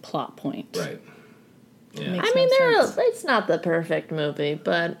reason it was a plot point. right. Yeah. Makes I mean, no sense. it's not the perfect movie,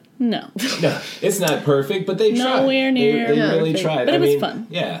 but No. No, it's not perfect, but they tried. Nowhere near They really perfect. tried. But I it was mean, fun.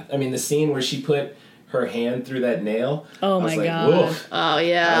 Yeah, I mean the scene where she put her hand through that nail. Oh I was my like, God. woof. oh I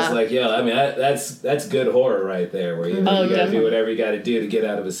yeah. was like, yeah, I mean that's good horror right there, where you, Oh, you got to definitely. do whatever you got to do to get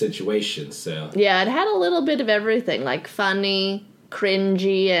out of a situation. So Yeah, it had a little bit of everything, like funny,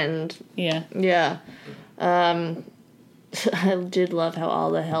 cringy, and Yeah. yeah. I did love how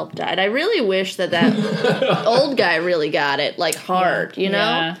all the help died. I really wish that old guy really got it, like, hard, you know?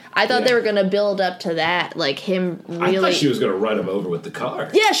 Yeah. I thought they were going to build up to that, like, him really... I thought she was going to run him over with the car.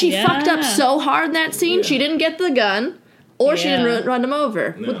 Yeah, she fucked up so hard in that scene. Yeah. She didn't get the gun, or she didn't run him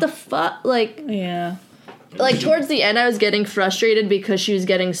over. No. What the fuck? Like... Yeah. Like, towards the end, I was getting frustrated because she was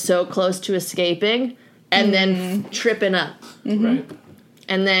getting so close to escaping and then tripping up. Right.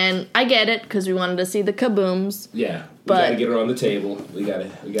 And then, I get it, because we wanted to see the kabooms. Yeah. But- We gotta get her on the table. We gotta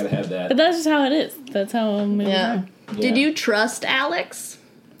have that. But that's just how it is. That's how movies are. Did you trust Alex?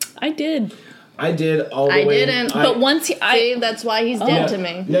 I did. I did all the way. I didn't. But once See, that's why he's dead to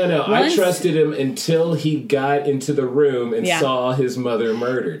me. No. I Once- trusted him until he got into the room and Yeah. saw his mother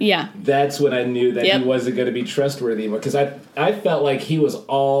murdered. Yeah. That's when I knew that Yep. he wasn't going to be trustworthy anymore. Because I felt like he was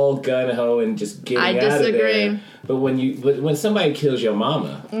all gun-ho and just getting I out of disagree. there. But when somebody kills your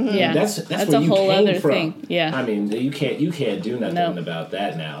mama, Yeah. that's That's where a you whole came other from. thing. Yeah. I mean, you can't do nothing No. about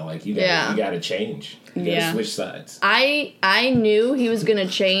that now. Like you Yeah. got to change. You got to switch sides. I knew he was going to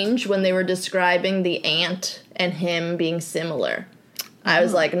change when they were describing the aunt and him being similar. I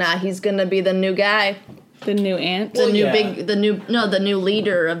was like, nah, he's going to be the new guy. The new aunt. The yeah. the new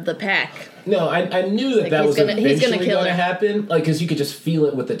leader of the pack. No, I knew that Like, was he's gonna eventually kill going to her. happen. Like, because you could just feel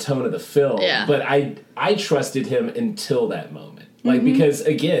it with the tone of the film. Yeah. But I trusted him until that moment. Like, because,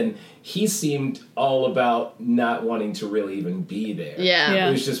 again, he seemed all about not wanting to really even be there. Yeah. Yeah.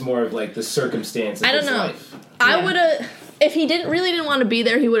 It was just more of, like, the circumstance of I don't his know. life. I Yeah. would have, if he really didn't want to be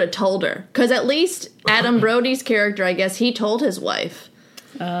there, he would have told her. Because at least Adam Brody's character, I guess, he told his wife.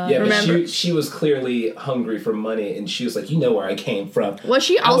 Yeah, but remember- she was clearly hungry for money, and she was like, you know where I came from. Was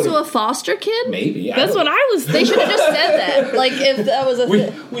she I also would've- a foster kid? Maybe. That's what I was They thinking. should have just said that. Like, if that was a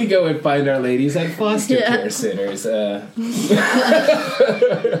thing. We go and find our ladies at foster Yeah. care centers. Hey,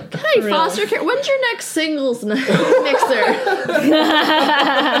 Really? foster care. When's your next singles mixer?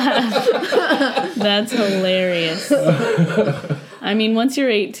 That's hilarious. I mean, once you're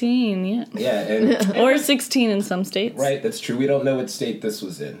 18, yeah. Yeah, and Or 16 in some states. right, that's true. We don't know what state this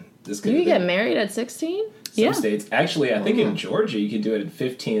was in. This could You have get been married at 16? some Yeah. states. Actually, I think in Georgia you can do it at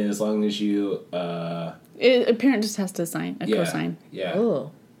 15 as long as you. A parent just has to sign a Yeah, co-sign. yeah.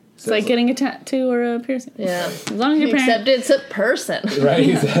 Oh. It's like getting a tattoo or a piercing. Yeah. As long as your parent. Except it's a person right,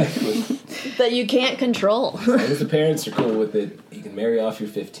 exactly. that you can't control. As long as the parents are cool with it, you can marry off your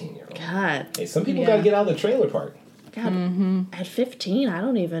 15-year-old. God. Hey, some people Yeah. gotta get out of the trailer park. God. At 15, I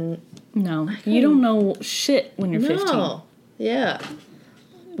don't even. No, you don't know shit when you're 15. No. Yeah.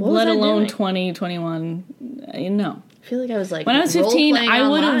 What was Let I alone doing? 20, 21. No. I feel like I was like When I was 15, role-playing I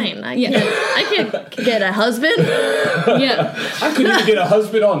would've- online. I yeah. can't get a husband. Yeah. I couldn't even get a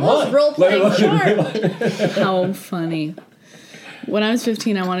husband online. Role-playing let alone- shark. How funny. When I was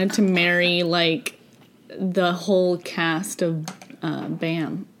 15, I wanted to marry, like, the whole cast of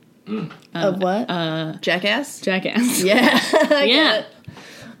BAM. Of what? Jackass? Jackass. Yeah. I Yeah. get it.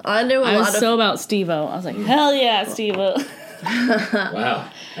 I knew a I lot was of. so about Steve-O. I was like, hell yeah, Steve-O. Wow,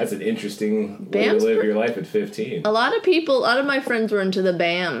 that's an interesting way to Bam's live your life at 15. a lot of my friends were into the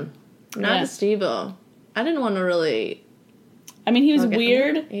BAM, not Yeah. the Steve-O. I didn't want to really. I mean, he was Okay,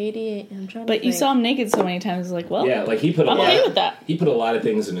 weird, 88. I'm trying to but you think. saw him naked so many times. I was like, well, Yeah, like he put a I'm lot. okay with that. He put a lot of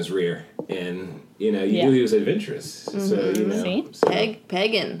things in his rear, and you Yeah. knew he was adventurous. So you know, See? so-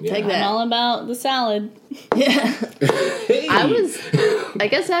 Pagan. Yeah. Peg I'm that. all about the salad. Yeah. Hey! I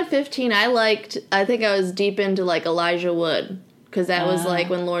guess at 15, I think I was deep into, like, Elijah Wood. Because that was, like,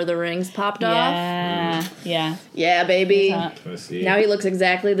 when Lord of the Rings popped off. Yeah, yeah. Yeah, baby. hot. Let's see. Now he looks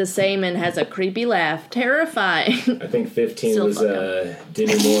exactly the same and has a creepy laugh. Terrifying. I think 15 Still was fuck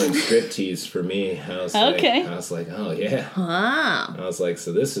Demi Moore and striptease for me. Okay. I was like, oh yeah. Wow. I was like,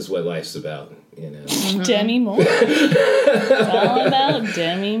 so this is what life's about, you know. Demi Moore. It's all about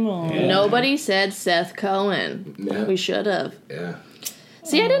Demi Moore. Yeah. Nobody said Seth Cohen. Yeah. We should have. Yeah.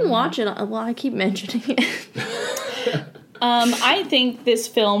 See, I didn't watch it. Well, I keep mentioning it. I think this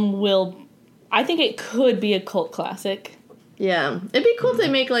film I think it could be a cult classic. Yeah. It'd be cool if they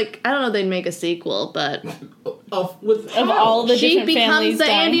make, like, I don't know if they'd make a sequel, but Of all the she different families becomes the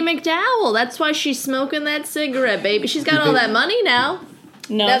dying. Andie McDowell. That's why she's smoking that cigarette, baby. She's got all that money now.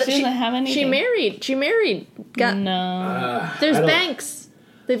 No, Now that she doesn't have anything. She married. Got No. There's I don't- banks.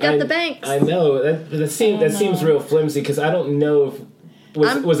 They've got the banks. I know that seems real flimsy because I don't know if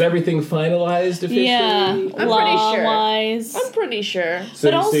was everything finalized officially. Yeah, pretty sure. law-wise. I'm pretty sure.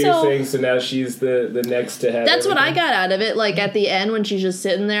 So, But so you're also- saying so now she's the next to have. That's what I everything? got out of it. Like, at the end when she's just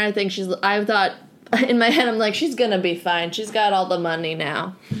sitting there, I thought, in my head, I'm like, she's gonna be fine. She's got all the money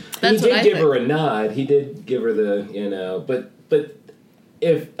now. That's He what did I give think. her a nod. He did give her the but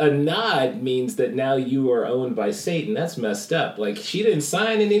if a nod means that now you are owned by Satan, that's messed up. Like, she didn't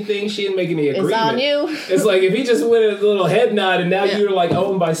sign anything. She didn't make any agreement. It's on you. It's like, if he just went a little head nod and now you're, like,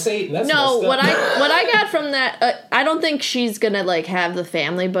 owned by Satan, that's messed up. what I got from that, I don't think she's gonna, like, have the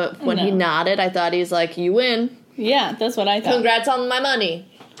family, but when he nodded, I thought he's like, you win. Yeah, that's what I thought. Congrats on my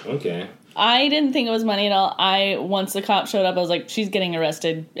money. Okay. I didn't think it was money at all. Once the cop showed up, I was like, she's getting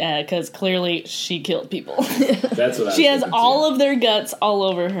arrested because clearly she killed people. That's what She has all of their guts all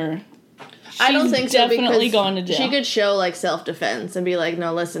over her. I don't think so, definitely because going to jail. She could show, like, self-defense and be like,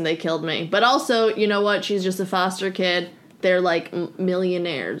 no, listen, they killed me. But also, you know what? She's just a foster kid. They're, like,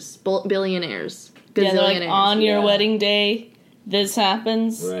 millionaires. Billionaires. Yeah, they're like, on your wedding day, this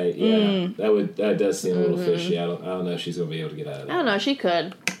happens. Right, yeah. That does seem a little fishy. I don't know if she's going to be able to get out of that. I don't know. She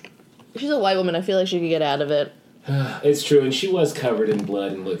could. She's a white woman. I feel like she could get out of it. It's true, and she was covered in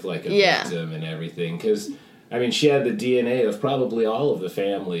blood and looked like a victim and everything. Because, I mean, she had the DNA of probably all of the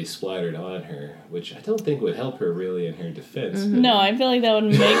family splattered on her, which I don't think would help her really in her defense. Mm-hmm. No, I feel like that would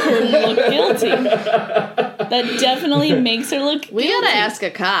make her look guilty. That definitely makes her look guilty. We gotta ask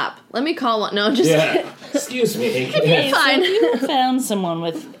a cop. Let me call one. No, just... Excuse me. Okay, fine. So if you found someone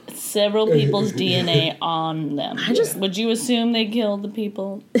with several people's DNA on them, would you assume they killed the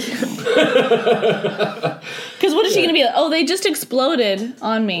people? Because what is she going to be like? Oh, they just exploded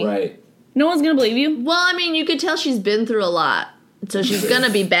on me. Right. No one's going to believe you? Well, I mean, you could tell she's been through a lot. So she's going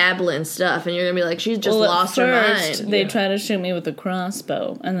to be babbling stuff, and you're going to be like, she's just lost her mind. They try to shoot me with a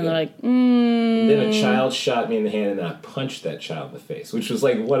crossbow, and then they're like, Then a child shot me in the hand, and I punched that child in the face, which was,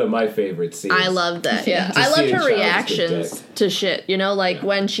 like, one of my favorite scenes. I loved that, yeah. I loved her reactions to shit, you know, like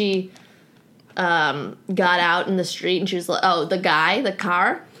when she got out in the street, and she was like, oh, the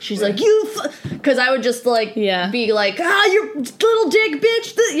car, she's like, because I would just, like, be like, you little dick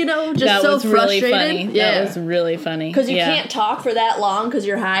bitch, you know, just that so was frustrated. Really funny. Yeah. That was really funny. Because you can't talk for that long because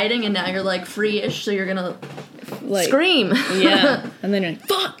you're hiding, and now you're, like, free-ish, so you're gonna, like, scream. Yeah. And then you're like,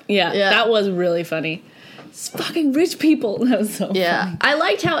 fuck! Yeah, that was really funny. It's fucking rich people. That was so funny. I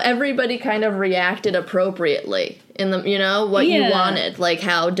liked how everybody kind of reacted appropriately in the, you know, what you wanted. Like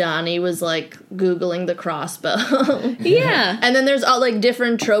how Donnie was, like, Googling the crossbow. And then there's all, like,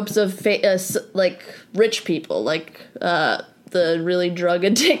 different tropes of, like, rich people. Like, the really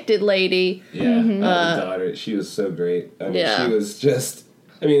drug-addicted lady. Yeah, the daughter. She was so great. I mean, she was just...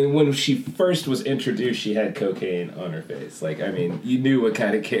 I mean, when she first was introduced, she had cocaine on her face. Like, I mean, you knew what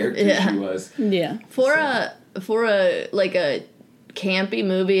kind of character she was. Yeah. For a like a campy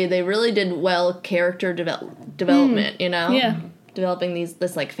movie, they really did well character development, you know? Yeah. Developing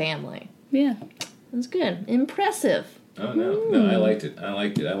this like family. Yeah. It was good. Impressive. Oh no, I liked it.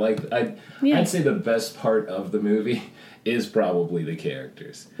 I'd say the best part of the movie is probably the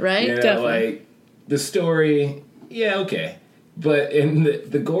characters. Right? You know, definitely. like the story, okay. But in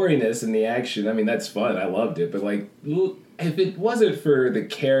the goriness and the action, I mean, that's fun. I loved it. But, like, if it wasn't for the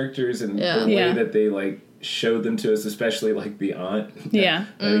characters and the way that they, like, showed them to us, especially, like, the aunt. That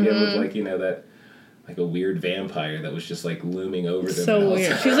again looked like, you know, that, like, a weird vampire that was just, like, looming over them. So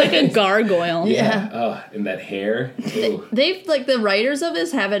weird. She's like a gargoyle. Yeah. Oh, and that hair. They've, like, the writers of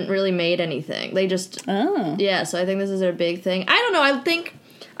this haven't really made anything. They just... Oh. Yeah, so I think this is their big thing. I don't know.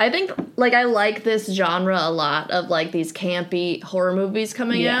 I think, like, I like this genre a lot of, like, these campy horror movies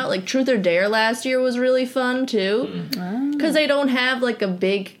coming out. Like, Truth or Dare last year was really fun, too. Because they don't have, like,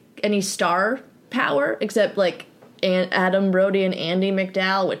 any star power, except, like, Adam Brody and Andie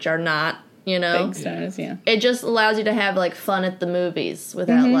MacDowell, which are not, you know. Big stars, It just allows you to have, like, fun at the movies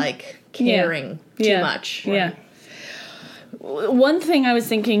without, like, caring too much. Yeah. One thing I was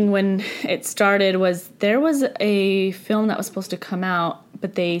thinking when it started was there was a film that was supposed to come out,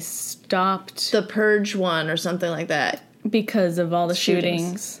 but they stopped. The Purge one or something like that. Because of all the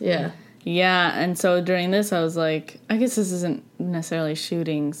shootings. Yeah. Yeah, and so during this I was like, I guess this isn't necessarily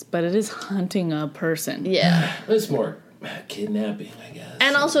shootings, but it is hunting a person. Yeah. It's more kidnapping, I guess.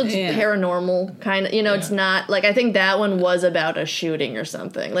 And also it's paranormal, kind of, you know, it's not, like, I think that one was about a shooting or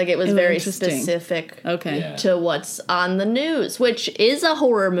something. Like, it was very specific to what's on the news, which is a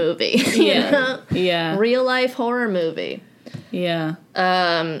horror movie. Yeah. Real life horror movie. Yeah.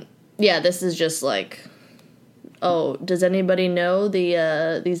 This is just like, oh, does anybody know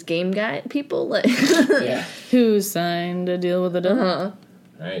these game guy people? Like, who signed a deal with the devil?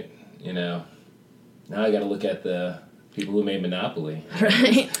 Right. You know, now I got to look at the people who made Monopoly.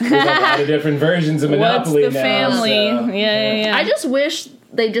 Right. There's a lot of different versions of Monopoly What's the now. family? So, Yeah. I just wish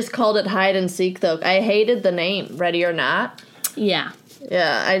they just called it hide and seek, though. I hated the name, Ready or Not. Yeah.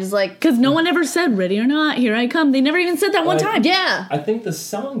 Yeah, I just like... Because no one ever said, ready or not, here I come. They never even said that one time. Yeah. I think the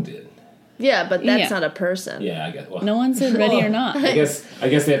song did. Yeah, but that's not a person. Yeah, I guess. Well, No one said ready or not. I guess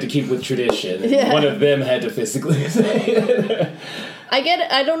they have to keep with tradition. And one of them had to physically say it. I get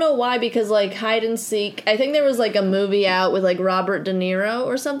it. I don't know why, because, like, hide and seek. I think there was, like, a movie out with, like, Robert De Niro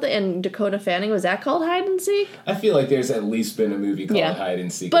or something, and Dakota Fanning. Was that called Hide and Seek? I feel like there's at least been a movie called Hide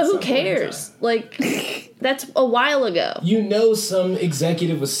and Seek. But who cares? Like, that's a while ago. You know, some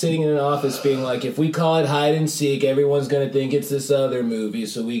executive was sitting in an office being like, if we call it Hide and Seek, everyone's going to think it's this other movie,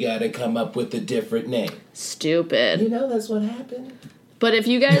 so we got to come up with a different name. Stupid. You know that's what happened? But if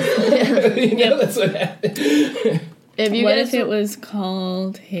you guys... That's what happened. If it was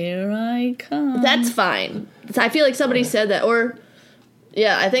called Here I Come? That's fine. I feel like somebody said that. Or,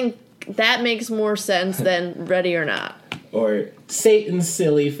 yeah, I think that makes more sense than Ready or Not. Or Satan's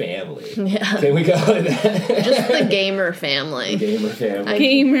Silly Family. Yeah. Can we call it that? Just the Gamer Family. Gamer Family.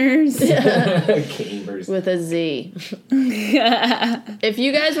 Gamers. Gamers. With a Z. If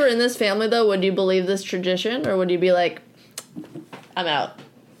you guys were in this family, though, would you believe this tradition? Or would you be like, I'm out?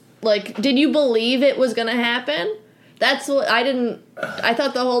 Like, did you believe it was going to happen? That's what I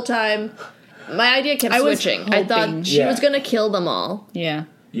thought the whole time. My idea kept switching. I thought she was going to kill them all. Yeah.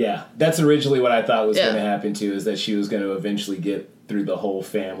 Yeah, that's originally what I thought was going to happen too, is that she was going to eventually get through the whole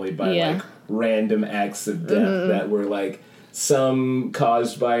family by like random acts of death that were like some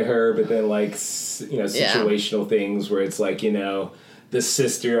caused by her, but then like, situational things where it's like, the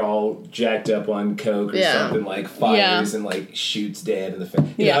sister all jacked up on coke or something, like fires and like shoots dad in the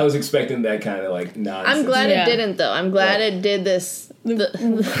face. I was expecting that kind of like nonsense. I'm glad it didn't, though. I'm glad it did this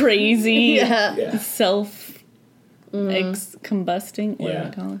crazy self combusting. What do I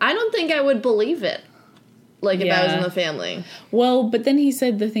call it? I don't think I would believe it. Like if I was in the family. Well, but then he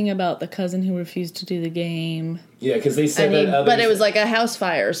said the thing about the cousin who refused to do the game. Yeah, because they said that. But it was like a house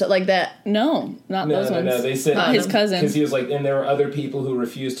fire, so like that. No, not those ones. No, they said his cousin. Because he was like, and there were other people who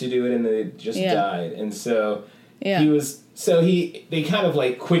refused to do it, and they just died, and so he was. So they kind of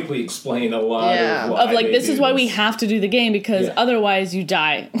like quickly explained a lot of why like this is why we have to do the game because otherwise you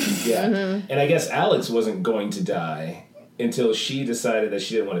die. And I guess Alex wasn't going to die until she decided that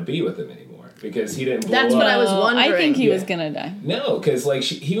she didn't want to be with him anymore. Because he didn't blow That's up. what I was wondering. I think he was gonna die. No, because like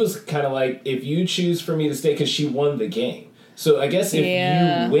he was kind of like, if you choose for me to stay, because she won the game. So I guess if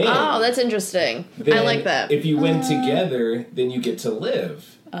you win, that's interesting. I like that. If you win together, then you get to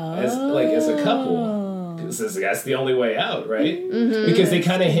live as a couple. Because that's the only way out, right? Mm-hmm. Because they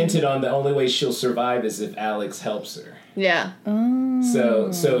kind of hinted on the only way she'll survive is if Alex helps her. Yeah.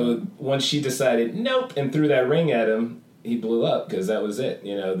 So once she decided nope and threw that ring at him. He blew up because that was it.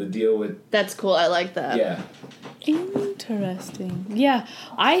 The deal with... That's cool. I like that. Yeah. Interesting. Yeah.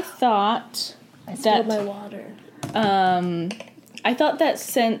 I thought... I spilled my water. I thought that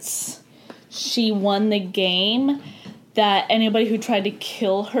since she won the game, that anybody who tried to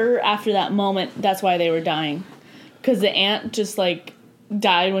kill her after that moment, that's why they were dying. Because the aunt just, like,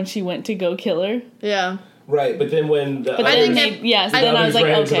 died when she went to go kill her. Yeah. Right, but then when the then I was like,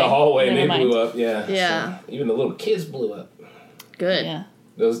 ran into the hallway and they mind. blew up, Yeah. So even the little kids blew up. Good. Yeah.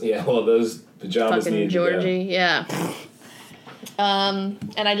 Those pajamas fucking needed Georgie, to go. And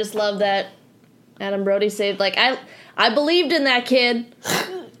I just love that Adam Brody said, like, I believed in that kid.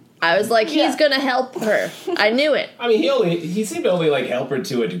 I was like, he's gonna help her. I knew it. I mean, he seemed to only like help her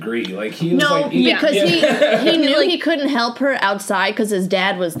to a degree. Like he was because he knew he couldn't help her outside because his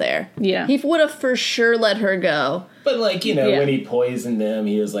dad was there. Yeah, he would have for sure let her go. But like when he poisoned them,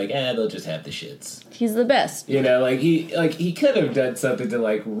 he was like, they'll just have the shits. He's the best. He could have done something to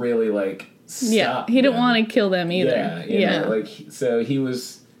like really like stop. He didn't want to kill them either. Yeah, so he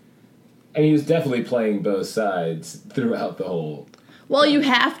was. I mean, he was definitely playing both sides throughout the whole. Well, you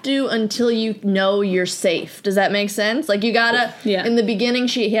have to until you know you're safe. Does that make sense? Like, you gotta... Yeah. In the beginning,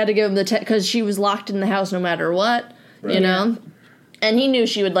 he had to give him the... Because she was locked in the house no matter what, right. And he knew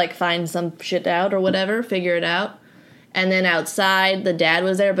she would, like, find some shit out or whatever, figure it out. And then outside, the dad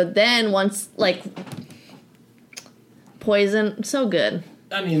was there. But then once, like... Poison... So good.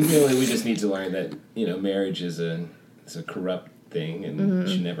 I mean, really, we just need to learn that, marriage is a corrupt thing and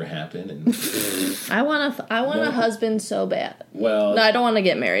should never happen. And I want a husband so bad. Well, no, I don't want to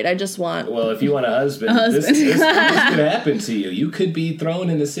get married. I just want. Well, if you want a husband, this could happen to you. You could be thrown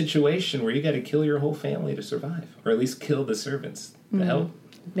in a situation where you got to kill your whole family to survive, or at least kill the servants to help.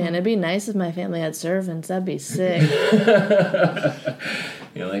 Man, it'd be nice if my family had servants. That'd be sick.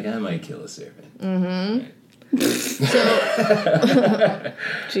 Like, I might kill a servant. Mm-hmm. Right. So,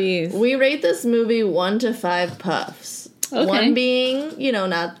 jeez, we rate this movie 1 to 5 puffs. Okay. 1 being,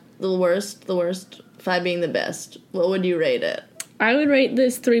 not the worst, 5 being the best. What would you rate it? I would rate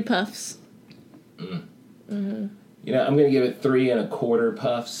this 3 puffs. I'm going to give it 3 1/4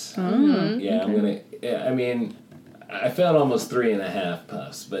 puffs. Yeah, okay. I mean, I felt almost 3.5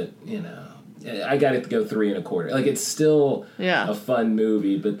 puffs, but, I got it to go 3 1/4. Like, it's still a fun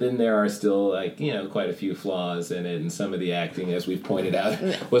movie, but then there are still, like, quite a few flaws in it, and some of the acting, as we've pointed out,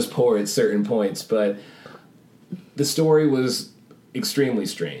 was poor at certain points, but the story was extremely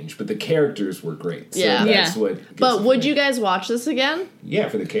strange, but the characters were great. So that's what. But would you guys watch this again? Yeah,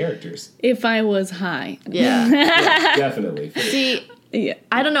 for the characters. If I was high. Yeah. Yeah, definitely. See,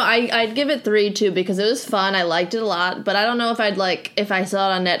 I don't know. I'd give it 3 too because it was fun. I liked it a lot, but I don't know if if I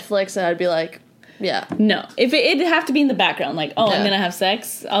saw it on Netflix, I'd be like, yeah. No. If it'd have to be in the background, like, I'm going to have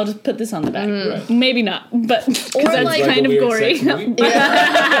sex, I'll just put this on the back. Right. Maybe not, but because that's like kind of gory.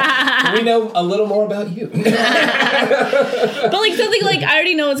 We know a little more about you. But like something like, I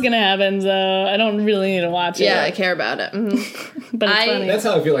already know what's going to happen, so I don't really need to watch it. Yeah, I care about it. But it's funny. That's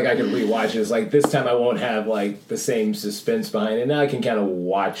how I feel like I could rewatch it. It's like this time I won't have like the same suspense behind it. Now I can kind of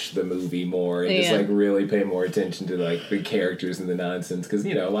watch the movie more and just like really pay more attention to like the characters and the nonsense. Because,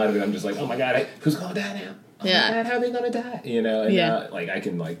 a lot of it I'm just like, oh my God, who's going to die now? Oh my God, how are they going to die? And now, like, I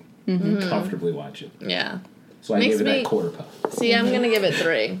can like comfortably watch it. Yeah. So I gave it that 1/4 puff. See, I'm going to give it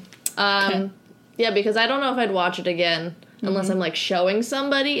 3. Yeah, because I don't know if I'd watch it again unless I'm like showing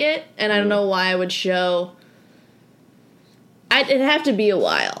somebody it, and I don't know why I would show. It'd have to be a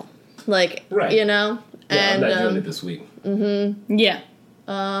while, like Yeah, and I'm not doing it this week. Yeah.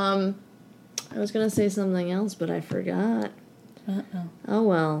 I was gonna say something else, but I forgot. Oh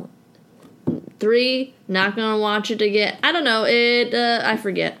well. 3, not gonna watch it again. I don't know. I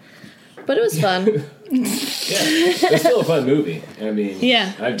forget, but it was fun. It's still a fun movie. I mean,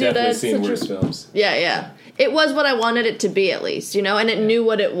 I've definitely seen worse films. Yeah. It was what I wanted it to be, at least, and it knew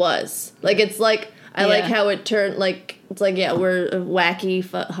what it was. Like, it's like, I like how it turned, like, it's like, we're a wacky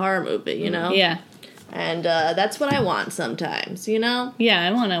horror movie, Yeah. And that's what I want sometimes, Yeah,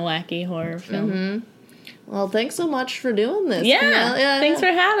 I want a wacky horror film. Well, thanks so much for doing this. Yeah, thanks for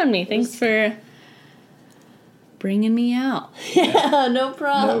having me. Thanks for bringing me out. Yeah, no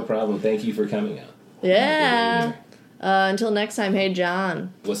problem. No problem. Thank you for coming out. Yeah. Until next time, hey,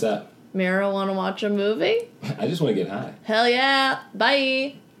 John. What's up? Mira, want to watch a movie? I just want to get high. Hell yeah.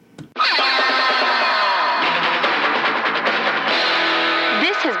 Bye.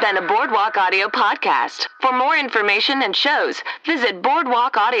 This has been a Boardwalk Audio podcast. For more information and shows, visit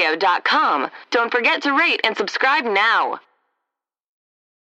boardwalkaudio.com. Don't forget to rate and subscribe now.